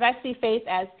twofold, because I see faith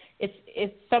as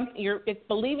it's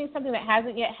believing something that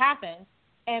hasn't yet happened.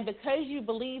 And because you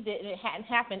believed it and it hadn't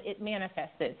happened, it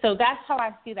manifested. So that's how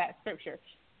I see that scripture.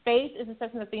 Faith is the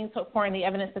substance of things hoped for and the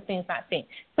evidence of things not seen.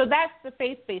 So that's the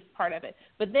faith-based part of it.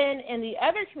 But then in the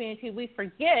other community, we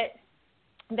forget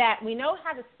that we know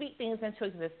how to speak things into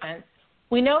existence.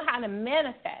 We know how to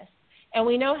manifest. And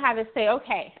we know how to say,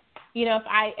 okay,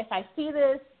 if I see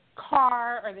this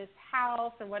car or this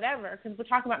house or whatever, because we're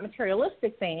talking about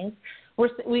materialistic things,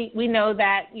 we know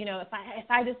that, if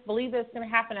I just believe that it's going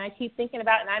to happen and I keep thinking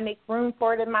about it and I make room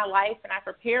for it in my life and I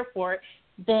prepare for it,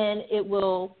 then it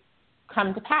will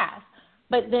come to pass.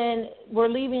 But then we're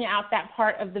leaving out that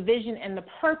part of the vision and the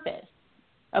purpose,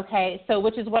 okay? So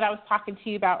which is what I was talking to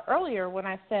you about earlier when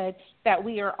I said that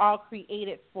we are all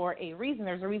created for a reason.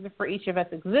 There's a reason for each of us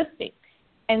existing.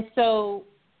 And so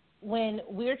when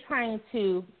we're trying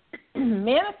to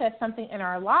manifest something in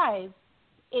our lives,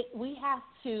 we have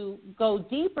to go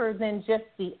deeper than just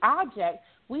the object.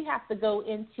 We have to go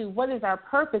into what is our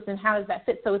purpose and how does that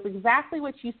fit. So it's exactly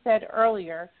what you said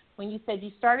earlier when you said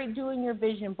you started doing your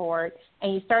vision board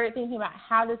and you started thinking about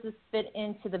how does this fit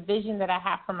into the vision that I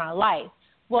have for my life.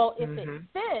 Well, if it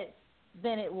fits,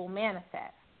 then it will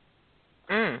manifest.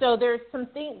 So there are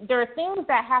things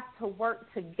that have to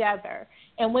work together.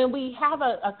 And when we have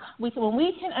when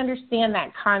we can understand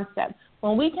that concept,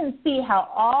 when we can see how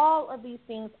all of these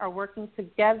things are working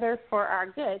together for our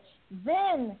good,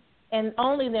 then and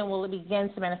only then will it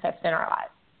begin to manifest in our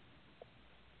lives.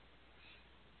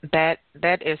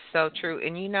 That is so true.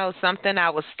 And something I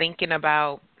was thinking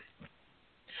about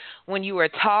when you were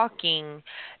talking,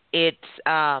 it's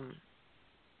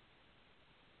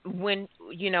when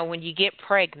when you get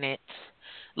pregnant,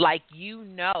 like you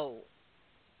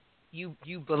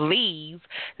believe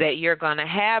that you're going to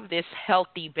have this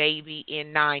healthy baby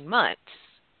in 9 months.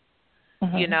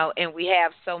 And we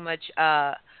have so much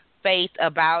faith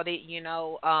about it,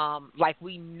 like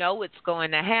we know it's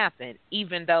going to happen,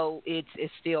 even though it's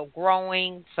still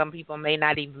growing. Some people may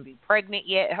not even be pregnant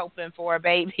yet, hoping for a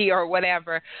baby or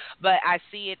whatever. But I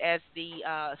see it as the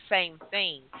same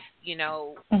thing.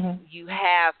 You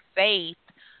have faith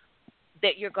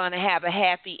that you're going to have a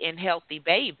happy and healthy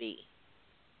baby,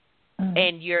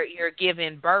 and you're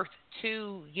giving birth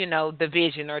to the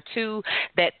vision or to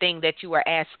that thing that you are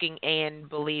asking and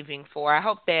believing for. I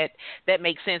hope that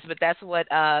makes sense, but that's what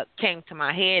came to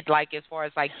my head, like as far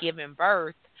as like giving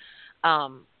birth,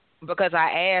 because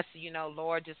I asked,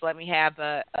 Lord, just let me have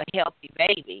a healthy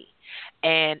baby,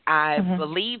 and I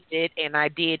believed it, and I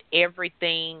did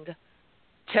everything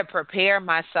to prepare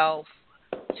myself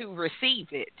to receive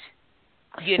it.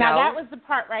 Now that was the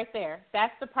part right there.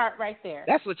 That's the part right there.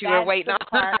 That's what you were waiting on.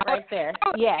 That's the part right there.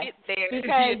 Yes,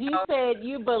 because you said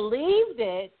you believed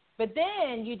it, but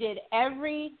then you did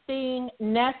everything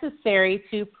necessary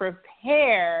to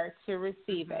prepare to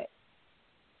receive it.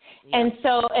 Yeah. And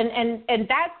so, and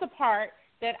that's the part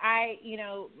that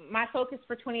my focus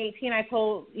for 2018. I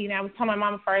was telling my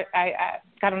mom before I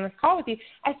got on this call with you.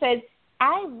 I said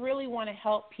I really want to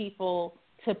help people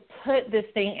to put this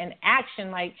thing in action,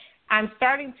 like. I'm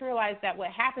starting to realize that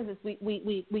what happens is we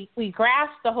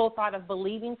grasp the whole thought of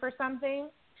believing for something,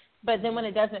 but then when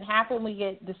it doesn't happen, we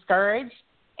get discouraged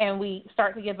and we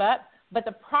start to give up. But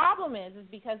the problem is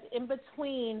because in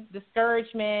between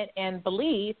discouragement and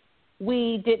belief,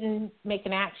 we didn't make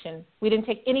an action. We didn't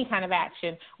take any kind of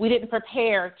action. We didn't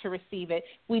prepare to receive it.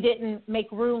 We didn't make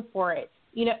room for it.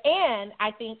 And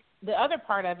I think the other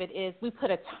part of it is we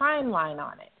put a timeline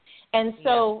on it. And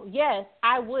so, yes,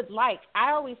 I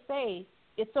always say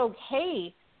it's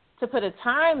okay to put a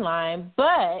timeline,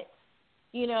 but,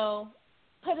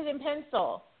 put it in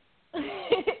pencil.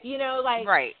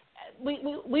 Right.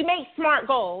 We make smart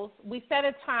goals. We set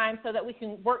a time so that we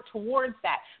can work towards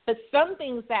that. But some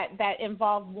things that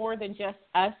involve more than just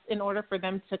us in order for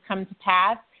them to come to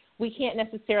pass, we can't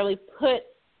necessarily put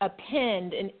a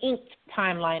penned and inked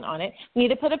timeline on it. We need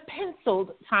to put a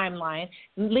penciled timeline,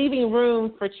 leaving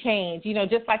room for change,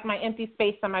 just like my empty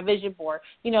space on my vision board,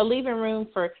 leaving room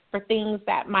for things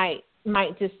that might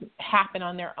just happen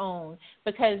on their own,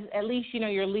 because at least,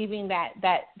 you're leaving that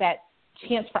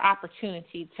chance for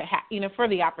opportunity to for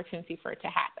the opportunity for it to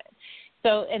happen.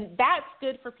 So, and that's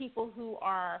good for people who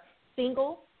are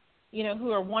single,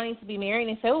 who are wanting to be married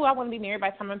and say, oh, I want to be married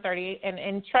by the time I'm 30.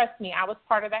 And trust me, I was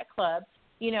part of that club.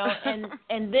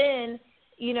 And then,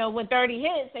 when 30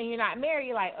 hits and you're not married,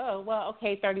 you're like, oh, well,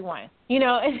 okay, 31.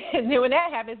 And then when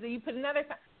that happens, then you put another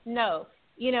time. No,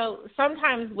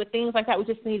 sometimes with things like that, we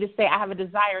just need to say, I have a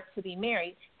desire to be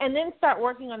married, and then start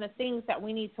working on the things that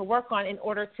we need to work on in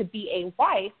order to be a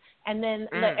wife, and then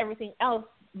let everything else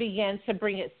begin to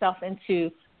bring itself into,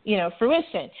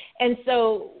 fruition. And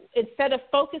so instead of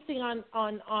focusing on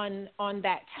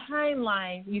that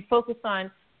timeline, you focus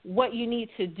on what you need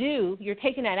to do. You're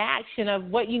taking that action of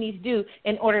what you need to do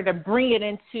in order to bring it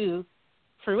into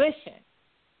fruition.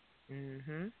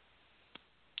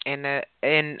 And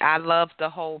I love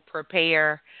the whole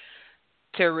prepare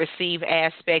to receive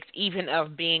aspect, even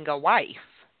of being a wife,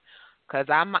 because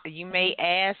you may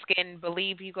ask and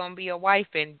believe you're gonna be a wife,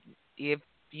 and if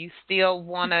you still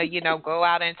wanna go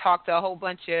out and talk to a whole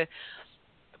bunch of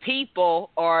people,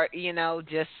 or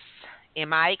just in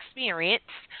my experience,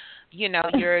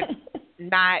 you're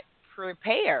not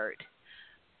prepared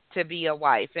to be a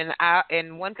wife.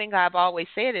 And one thing I've always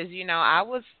said is, I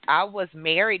was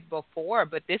married before,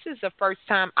 but this is the first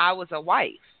time I was a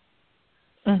wife.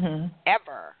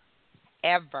 Ever.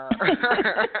 And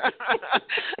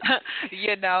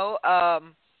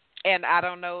I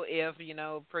don't know if,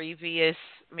 previous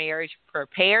marriage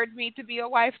prepared me to be a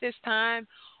wife this time,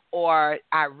 or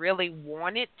I really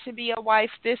wanted to be a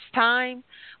wife this time.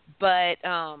 But,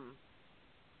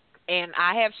 and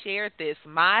I have shared this,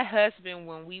 my husband,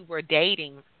 when we were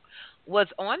dating, was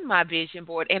on my vision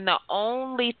board, and the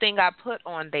only thing I put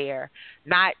on there,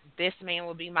 not this man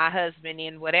will be my husband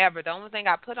and whatever, the only thing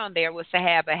I put on there was to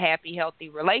have a happy, healthy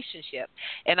relationship,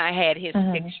 and I had his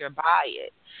picture by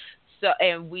it. So,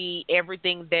 and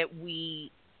everything that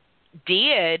we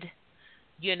did,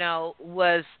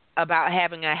 was about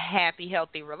having a happy,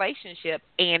 healthy relationship.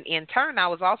 And in turn, I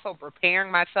was also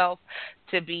preparing myself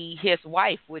to be his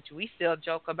wife, which we still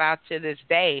joke about to this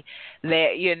day,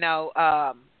 that,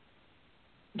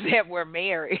 that we're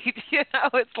married.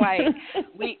 It's like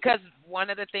because one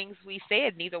of the things we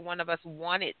said, neither one of us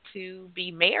wanted to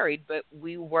be married, but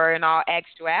we were in all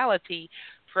actuality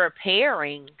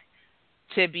preparing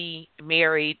to be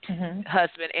married Mhm.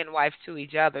 husband and wife to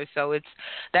each other. So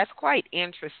that's quite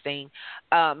interesting.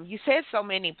 You said so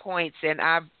many points, and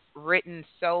I've written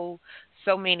so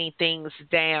many things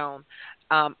down.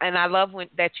 And I love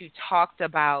that you talked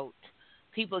about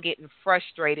people getting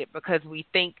frustrated because we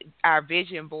think our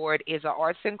vision board is an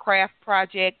arts and craft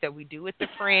project that we do with the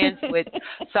friends with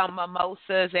some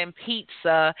mimosas and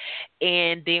pizza,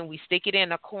 and then we stick it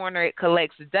in a corner, it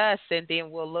collects dust, and then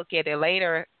we'll look at it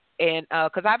later. And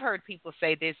because I've heard people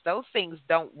say this, those things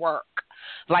don't work,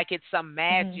 like it's some Mhm.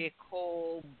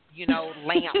 magical,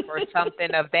 lamp or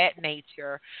something of that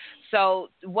nature. So,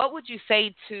 what would you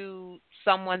say to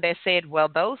someone that said, "Well,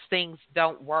 those things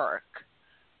don't work"?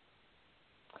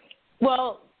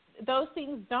 Well, those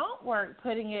things don't work.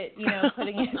 Putting it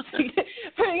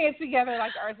together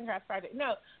like arts and crafts project.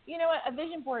 No, you know what? A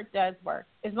vision board does work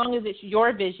as long as it's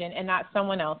your vision and not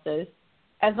someone else's.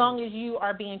 As long as you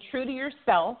are being true to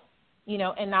yourself,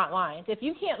 and not lying. If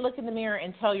you can't look in the mirror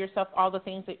and tell yourself all the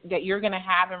things that you're going to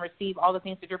have and receive, all the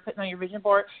things that you're putting on your vision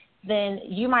board, then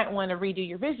you might want to redo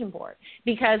your vision board.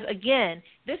 Because, again,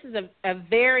 this is a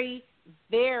very,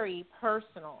 very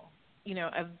personal,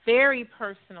 a very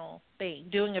personal thing,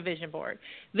 doing a vision board.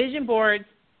 Vision boards,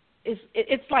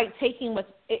 it's like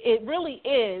it really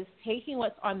is taking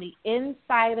what's on the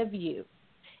inside of you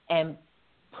and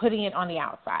putting it on the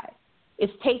outside.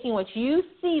 It's taking what you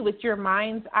see with your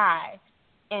mind's eye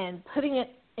and putting it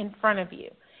in front of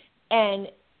you. And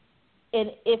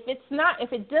if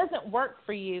it doesn't work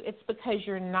for you, it's because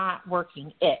you're not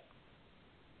working it.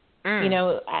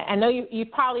 I know you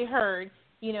probably heard,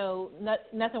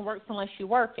 nothing works unless you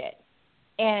work it.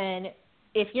 And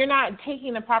if you're not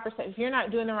taking the proper steps, if you're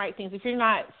not doing the right things, if you're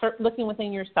not looking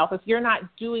within yourself, if you're not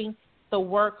doing the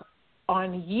work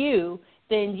on you,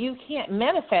 then you can't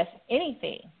manifest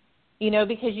anything.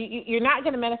 Because you're not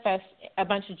going to manifest a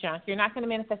bunch of junk. You're not going to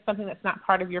manifest something that's not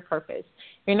part of your purpose.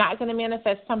 You're not going to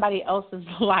manifest somebody else's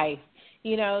life.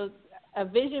 A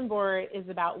vision board is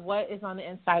about what is on the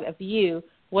inside of you.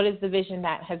 What is the vision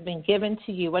that has been given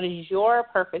to you? What is your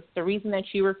purpose, the reason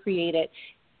that you were created,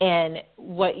 and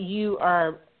what you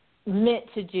are meant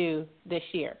to do this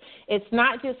year? It's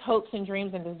not just hopes and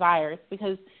dreams and desires,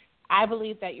 because I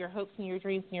believe that your hopes and your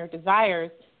dreams and your desires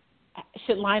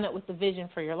should line up with the vision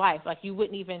for your life. Like, you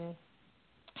wouldn't even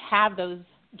have those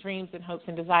dreams and hopes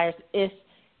and desires if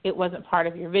it wasn't part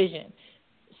of your vision.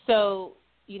 So,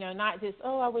 not just,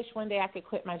 I wish one day I could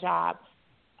quit my job.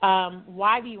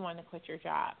 Why do you want to quit your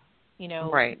job?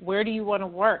 Right. Where do you want to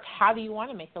work? How do you want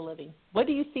to make a living? What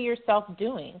do you see yourself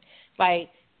doing? Like,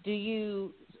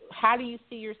 how do you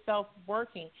see yourself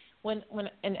working? And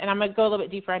I'm going to go a little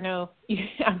bit deeper. I know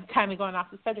I'm kind of going off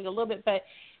the subject a little bit, but,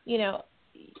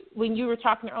 when you were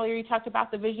talking earlier, you talked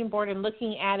about the vision board and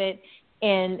looking at it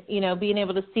and, being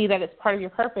able to see that it's part of your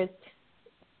purpose.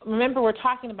 Remember, we're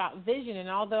talking about vision, and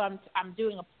although I'm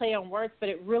doing a play on words, but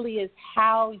it really is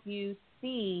how you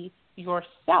see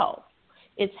yourself.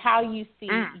 It's how you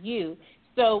see you.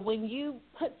 So when you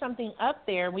put something up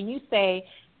there, when you say,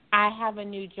 I have a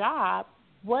new job,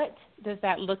 what does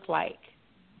that look like?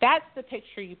 That's the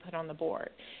picture you put on the board.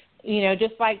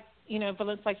 Just like,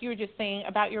 Valence, like you were just saying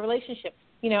about your relationship.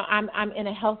 I'm in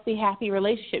a healthy, happy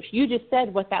relationship. You just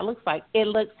said what that looks like. It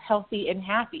looks healthy and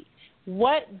happy.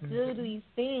 What do these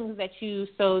things that you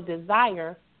so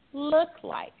desire look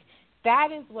like? That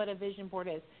is what a vision board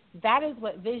is. That is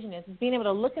what vision is being able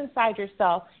to look inside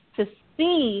yourself to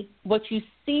see what you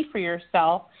see for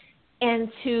yourself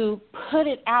and to put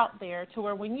it out there to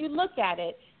where when you look at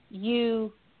it,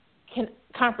 you can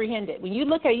comprehend it. When you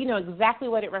look at it, you know exactly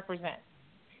what it represents.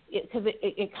 Because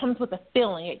it comes with a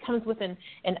feeling. It comes with an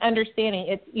understanding.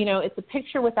 It's a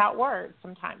picture without words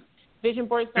sometimes. Vision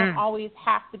boards don't always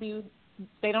have to be,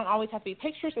 they don't always have to be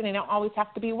pictures, and they don't always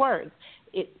have to be words.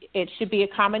 It should be a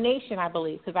combination, I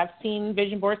believe, because I've seen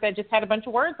vision boards that just had a bunch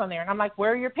of words on there, and I'm like,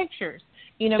 where are your pictures?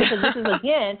 Because this is,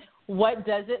 again, what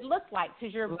does it look like?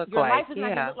 Because your life is not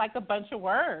going to look like a bunch of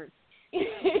words.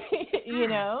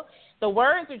 The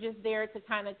words are just there to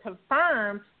kind of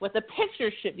confirm what the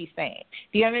picture should be saying.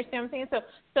 Do you understand what I'm saying?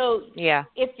 So yeah.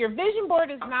 If your vision board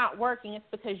is not working, it's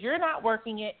because you're not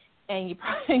working it, and you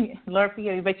probably, Lord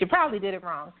forgive me, but you probably did it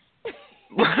wrong.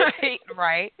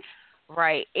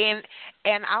 Right. And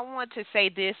I want to say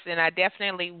this, and I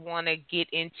definitely want to get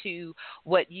into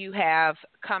what you have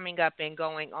coming up and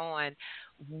going on.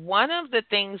 One of the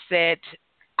things that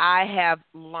I have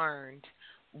learned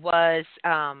was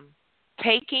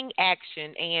taking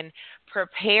action and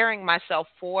preparing myself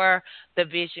for the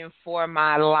vision for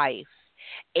my life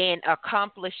and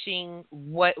accomplishing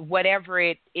whatever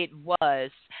it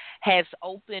was has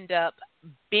opened up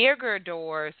bigger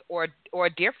doors or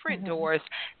different doors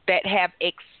that have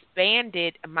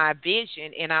expanded my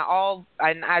vision. And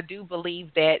I do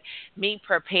believe that me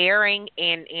preparing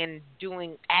and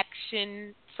doing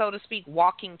action, so to speak,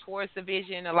 walking towards the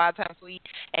vision. A lot of times we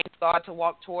ask God to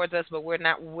walk towards us, but we're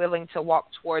not willing to walk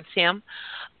towards Him.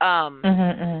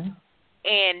 And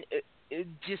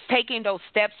just taking those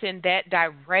steps in that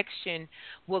direction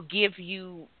will give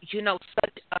you,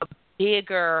 such a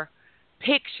bigger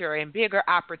picture and bigger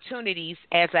opportunities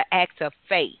as an act of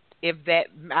faith. If that,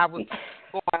 I was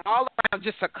going all around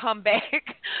just to come back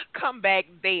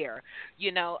there,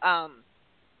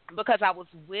 because I was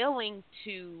willing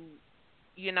to,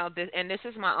 and this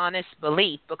is my honest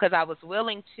belief, because I was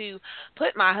willing to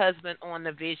put my husband on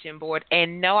the vision board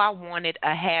and know I wanted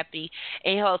a happy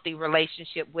and healthy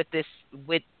relationship with this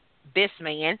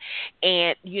man.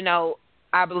 And,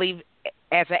 I believe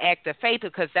as an act of faith,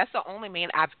 because that's the only man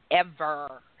I've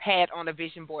ever had on a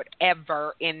vision board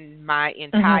ever in my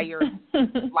entire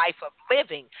life of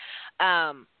living.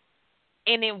 And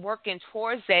then working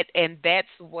towards that, and that's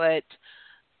what,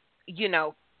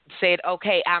 said,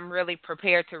 okay, I'm really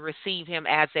prepared to receive him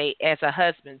as a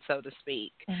husband, so to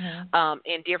speak.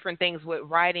 And different things with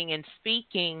writing and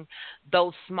speaking,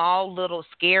 those small little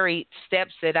scary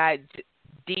steps that I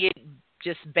did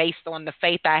just based on the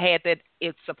faith I had that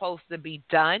it's supposed to be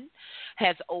done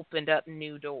has opened up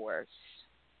new doors.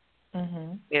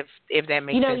 If that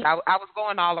makes sense. I was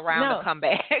going all around to come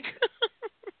back.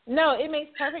 No, it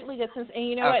makes perfectly good sense. And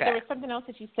you know what? There was something else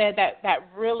that you said that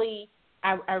really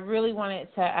I really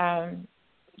wanted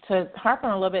to harp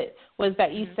on a little bit, was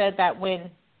that you said that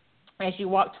when, as you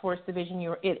walk towards the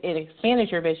vision, it expanded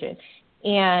your vision.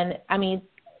 And I mean,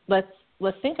 let's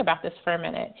think about this for a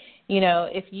minute.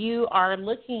 If you are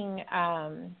looking,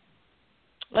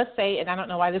 let's say, and I don't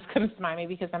know why this comes to mind,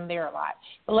 maybe because I'm there a lot,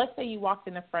 but let's say you walked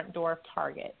in the front door of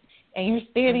Target and you're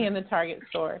standing in the Target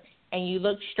store and you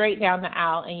look straight down the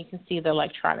aisle and you can see the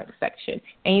electronics section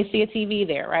and you see a TV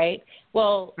there, right?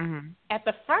 Well, at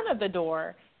the front of the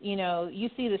door, you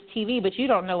see this TV, but you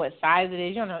don't know what size it is.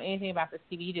 You don't know anything about this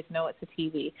TV. You just know it's a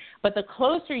TV. But the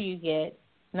closer you get,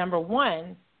 number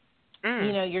one,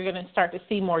 you're going to start to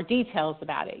see more details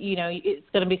about it. It's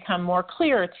going to become more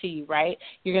clear to you, right?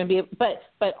 You're going to be,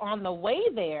 but on the way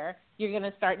there, you're going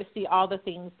to start to see all the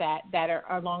things that are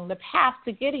along the path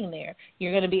to getting there.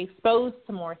 You're going to be exposed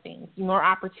to more things, more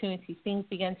opportunities. Things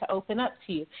begin to open up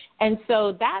to you. And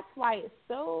so that's why it's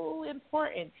so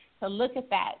important to look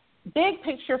at that big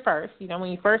picture first,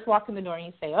 when you first walk in the door and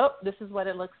you say, oh, this is what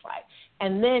it looks like,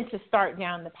 and then to start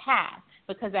down the path.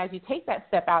 Because as you take that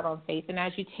step out on faith and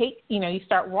as you take, you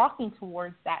start walking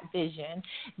towards that vision,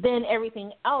 then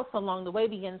everything else along the way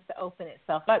begins to open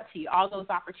itself up to you. All those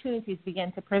opportunities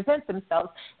begin to present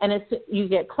themselves, and as you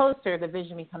get closer, the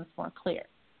vision becomes more clear.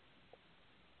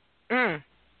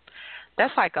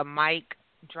 That's like a mic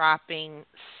dropping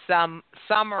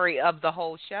summary of the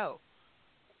whole show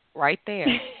right there.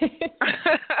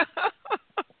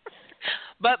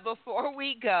 But before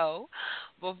we go,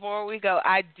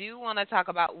 I do want to talk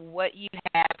about what you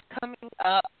have coming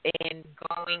up and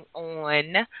going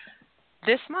on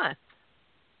this month.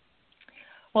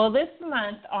 Well, this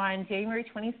month on January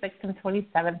 26th and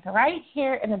 27th, right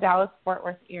here in the Dallas-Fort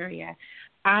Worth area,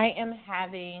 I am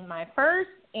having my first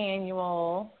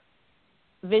annual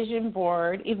vision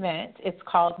board event. It's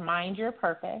called Mind Your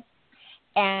Purpose.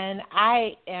 And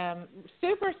I am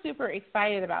super, super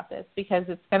excited about this because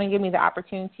it's going to give me the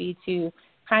opportunity to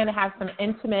kind of have some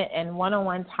intimate and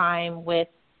one-on-one time with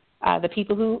the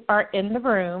people who are in the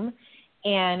room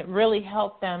and really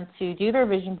help them to do their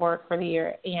vision board for the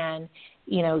year and,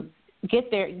 get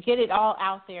it all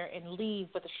out there and leave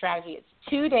with a strategy. It's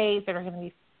 2 days that are going to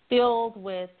be filled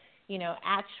with,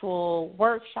 actual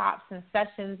workshops and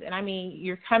sessions. And, I mean,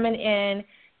 you're coming in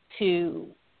to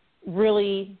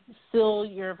really seal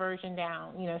your version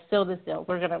down, seal this deal.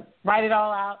 We're going to write it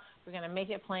all out. We're going to make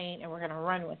it plain, and we're going to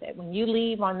run with it. When you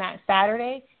leave on that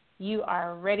Saturday, you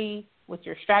are ready with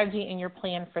your strategy and your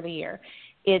plan for the year.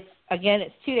 It's 2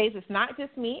 days. It's not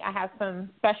just me. I have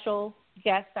some special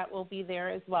guests that will be there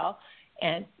as well,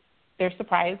 and they're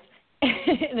surprised.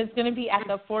 And it's going to be at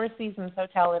the Four Seasons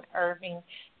Hotel in Irving,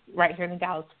 right here in the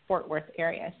Dallas-Fort Worth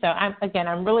area. So,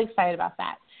 I'm really excited about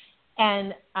that.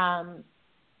 And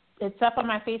it's up on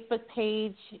my Facebook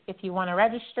page if you want to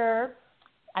register.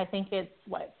 I think it's,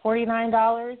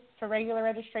 $49 for regular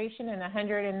registration and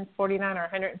 $149 or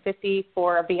 $150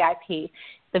 for a VIP.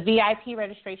 The VIP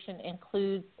registration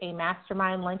includes a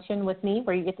mastermind luncheon with me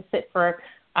where you get to sit for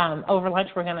over lunch.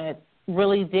 We're going to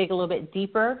really dig a little bit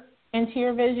deeper into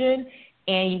your vision,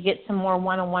 and you get some more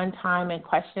one-on-one time and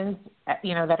questions,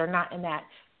 that are not in that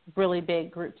really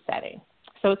big group setting.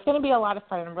 So it's going to be a lot of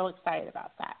fun. I'm really excited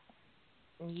about that.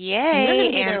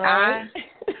 Yay. And there, right?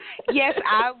 Yes,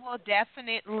 I will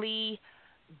definitely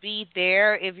be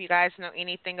there. If you guys know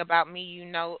anything about me, you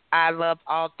know I love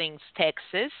all things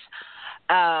Texas.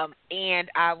 And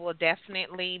I will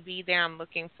definitely be there. I'm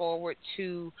looking forward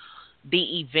to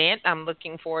the event. I'm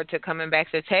looking forward to coming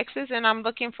back to Texas, and I'm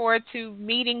looking forward to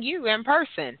meeting you in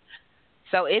person.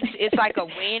 So it's like a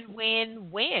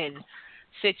win-win-win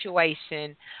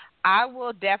situation. I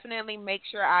will definitely make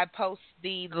sure I post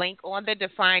the link on the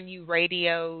Define You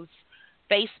Radio's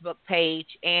Facebook page.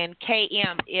 And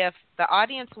KM, if the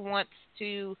audience wants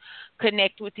to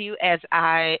connect with you, as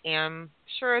I am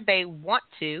sure they want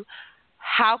to,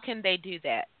 how can they do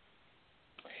that?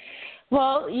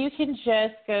 Well, you can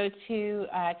just go to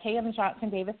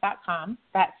kmjohnsondavis.com.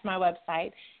 That's my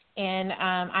website. And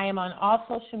I am on all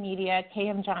social media,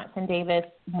 KM Johnson Davis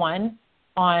 1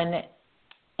 on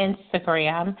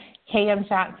Instagram, KM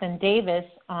Johnson Davis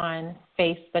on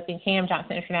Facebook, and KM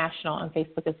Johnson International on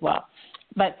Facebook as well.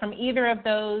 But from either of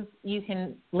those, you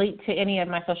can link to any of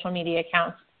my social media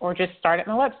accounts or just start at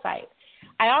my website.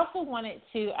 I also wanted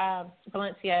to,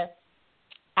 Valencia,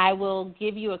 I will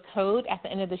give you a code at the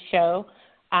end of the show.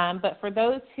 But for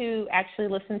those who actually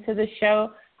listen to the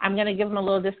show, I'm going to give them a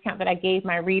little discount that I gave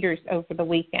my readers over the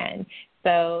weekend.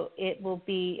 So it will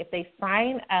be, if they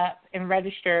sign up and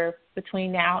register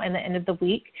between now and the end of the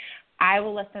week, I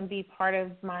will let them be part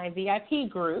of my VIP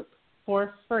group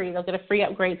for free. They'll get a free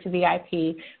upgrade to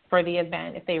VIP for the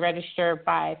event if they register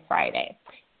by Friday.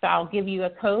 So I'll give you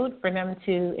a code for them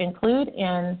to include,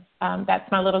 and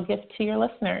that's my little gift to your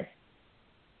listeners.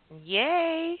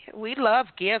 Yay. We love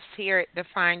gifts here at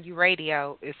Define You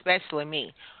Radio, especially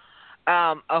me.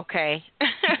 Okay.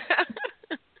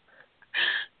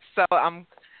 So I'm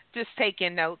just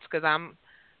taking notes because I'm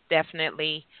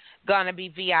definitely going to be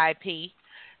VIP.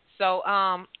 So,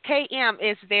 KM,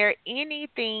 is there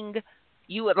anything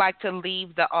you would like to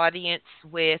leave the audience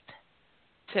with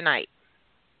tonight?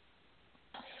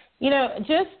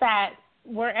 Just that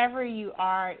wherever you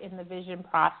are in the vision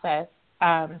process,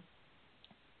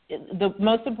 the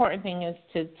most important thing is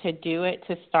to do it,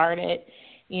 to start it,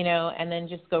 and then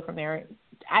just go from there.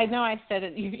 I know I said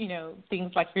it,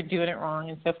 things like you're doing it wrong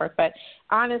and so forth, but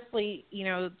honestly,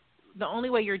 the only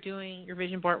way you're doing your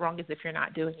vision board wrong is if you're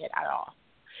not doing it at all.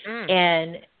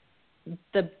 And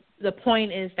the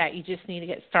point is that you just need to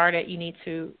get started. You need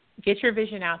to get your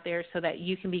vision out there so that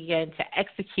you can begin to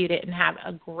execute it and have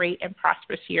a great and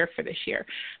prosperous year for this year.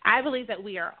 I believe that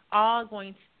we are all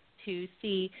going to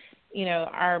see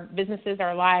our businesses,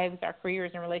 our lives, our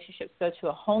careers, and relationships go to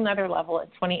a whole nother level in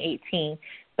 2018.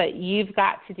 But you've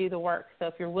got to do the work. So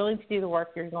if you're willing to do the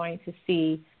work, you're going to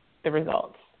see the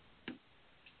results.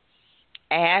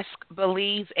 Ask,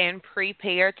 believe, and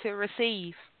prepare to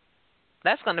receive.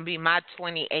 That's going to be my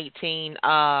 2018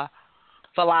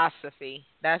 philosophy.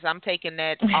 I'm taking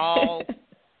that all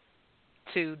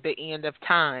to the end of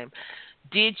time.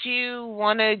 Did you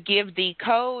want to give the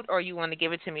code, or you want to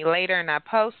give it to me later and I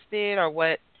post it, or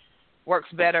what works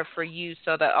better for you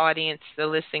so the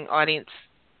listening audience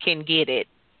can get it?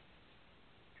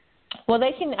 Well,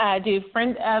 they can do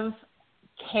friend of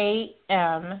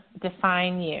KM,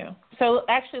 Define You. So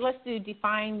actually, let's do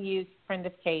Define You, friend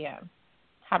of KM.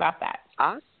 How about that?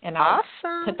 Awesome. And I'll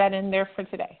put that in there for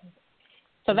today.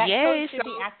 So that code should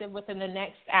be active within the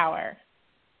next hour.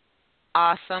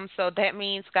 Awesome. So that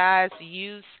means, guys,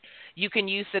 you can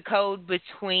use the code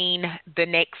between the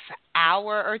next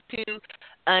hour or two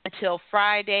until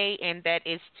Friday, and that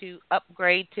is to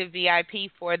upgrade to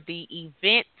VIP for the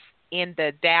events in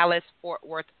the Dallas-Fort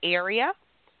Worth area.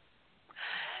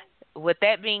 With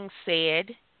that being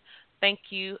said, thank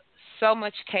you so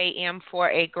much, KM, for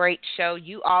a great show.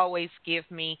 You always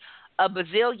give me a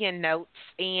bazillion notes,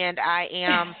 and I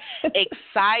am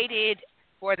excited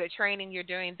for the training you're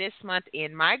doing this month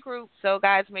in my group. So,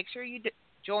 guys, make sure you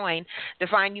join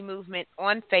Define You Movement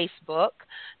on Facebook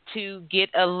to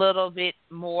get a little bit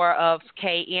more of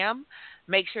KM.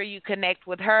 Make sure you connect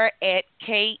with her at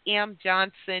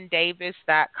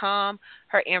kmjohnsondavis.com.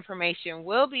 Her information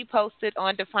will be posted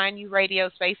on Define You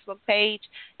Radio's Facebook page,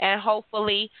 and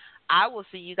hopefully I will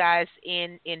see you guys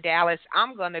in Dallas.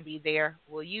 I'm going to be there.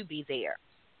 Will you be there?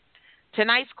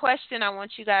 Tonight's question, I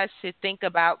want you guys to think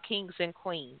about, kings and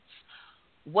queens.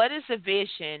 What is the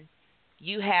vision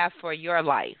you have for your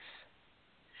life?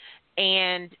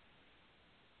 And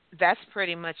that's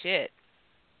pretty much it.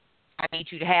 I need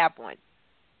you to have one.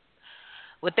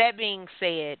 With that being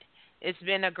said, it's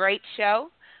been a great show.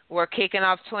 We're kicking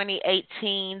off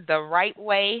 2018 the right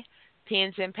way.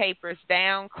 Pens and papers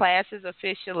down. Class is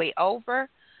officially over.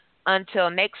 Until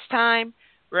next time,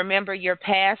 remember your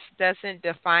past doesn't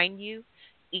define you.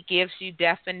 It gives you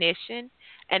definition,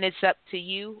 and it's up to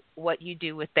you what you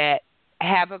do with that.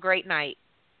 Have a great night.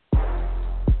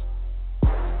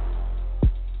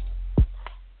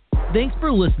 Thanks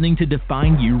for listening to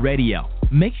Define You Radio.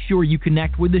 Make sure you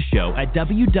connect with the show at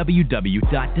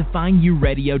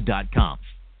www.defineyouradio.com.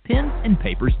 Pens and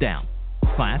papers down.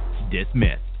 Class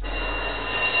dismissed.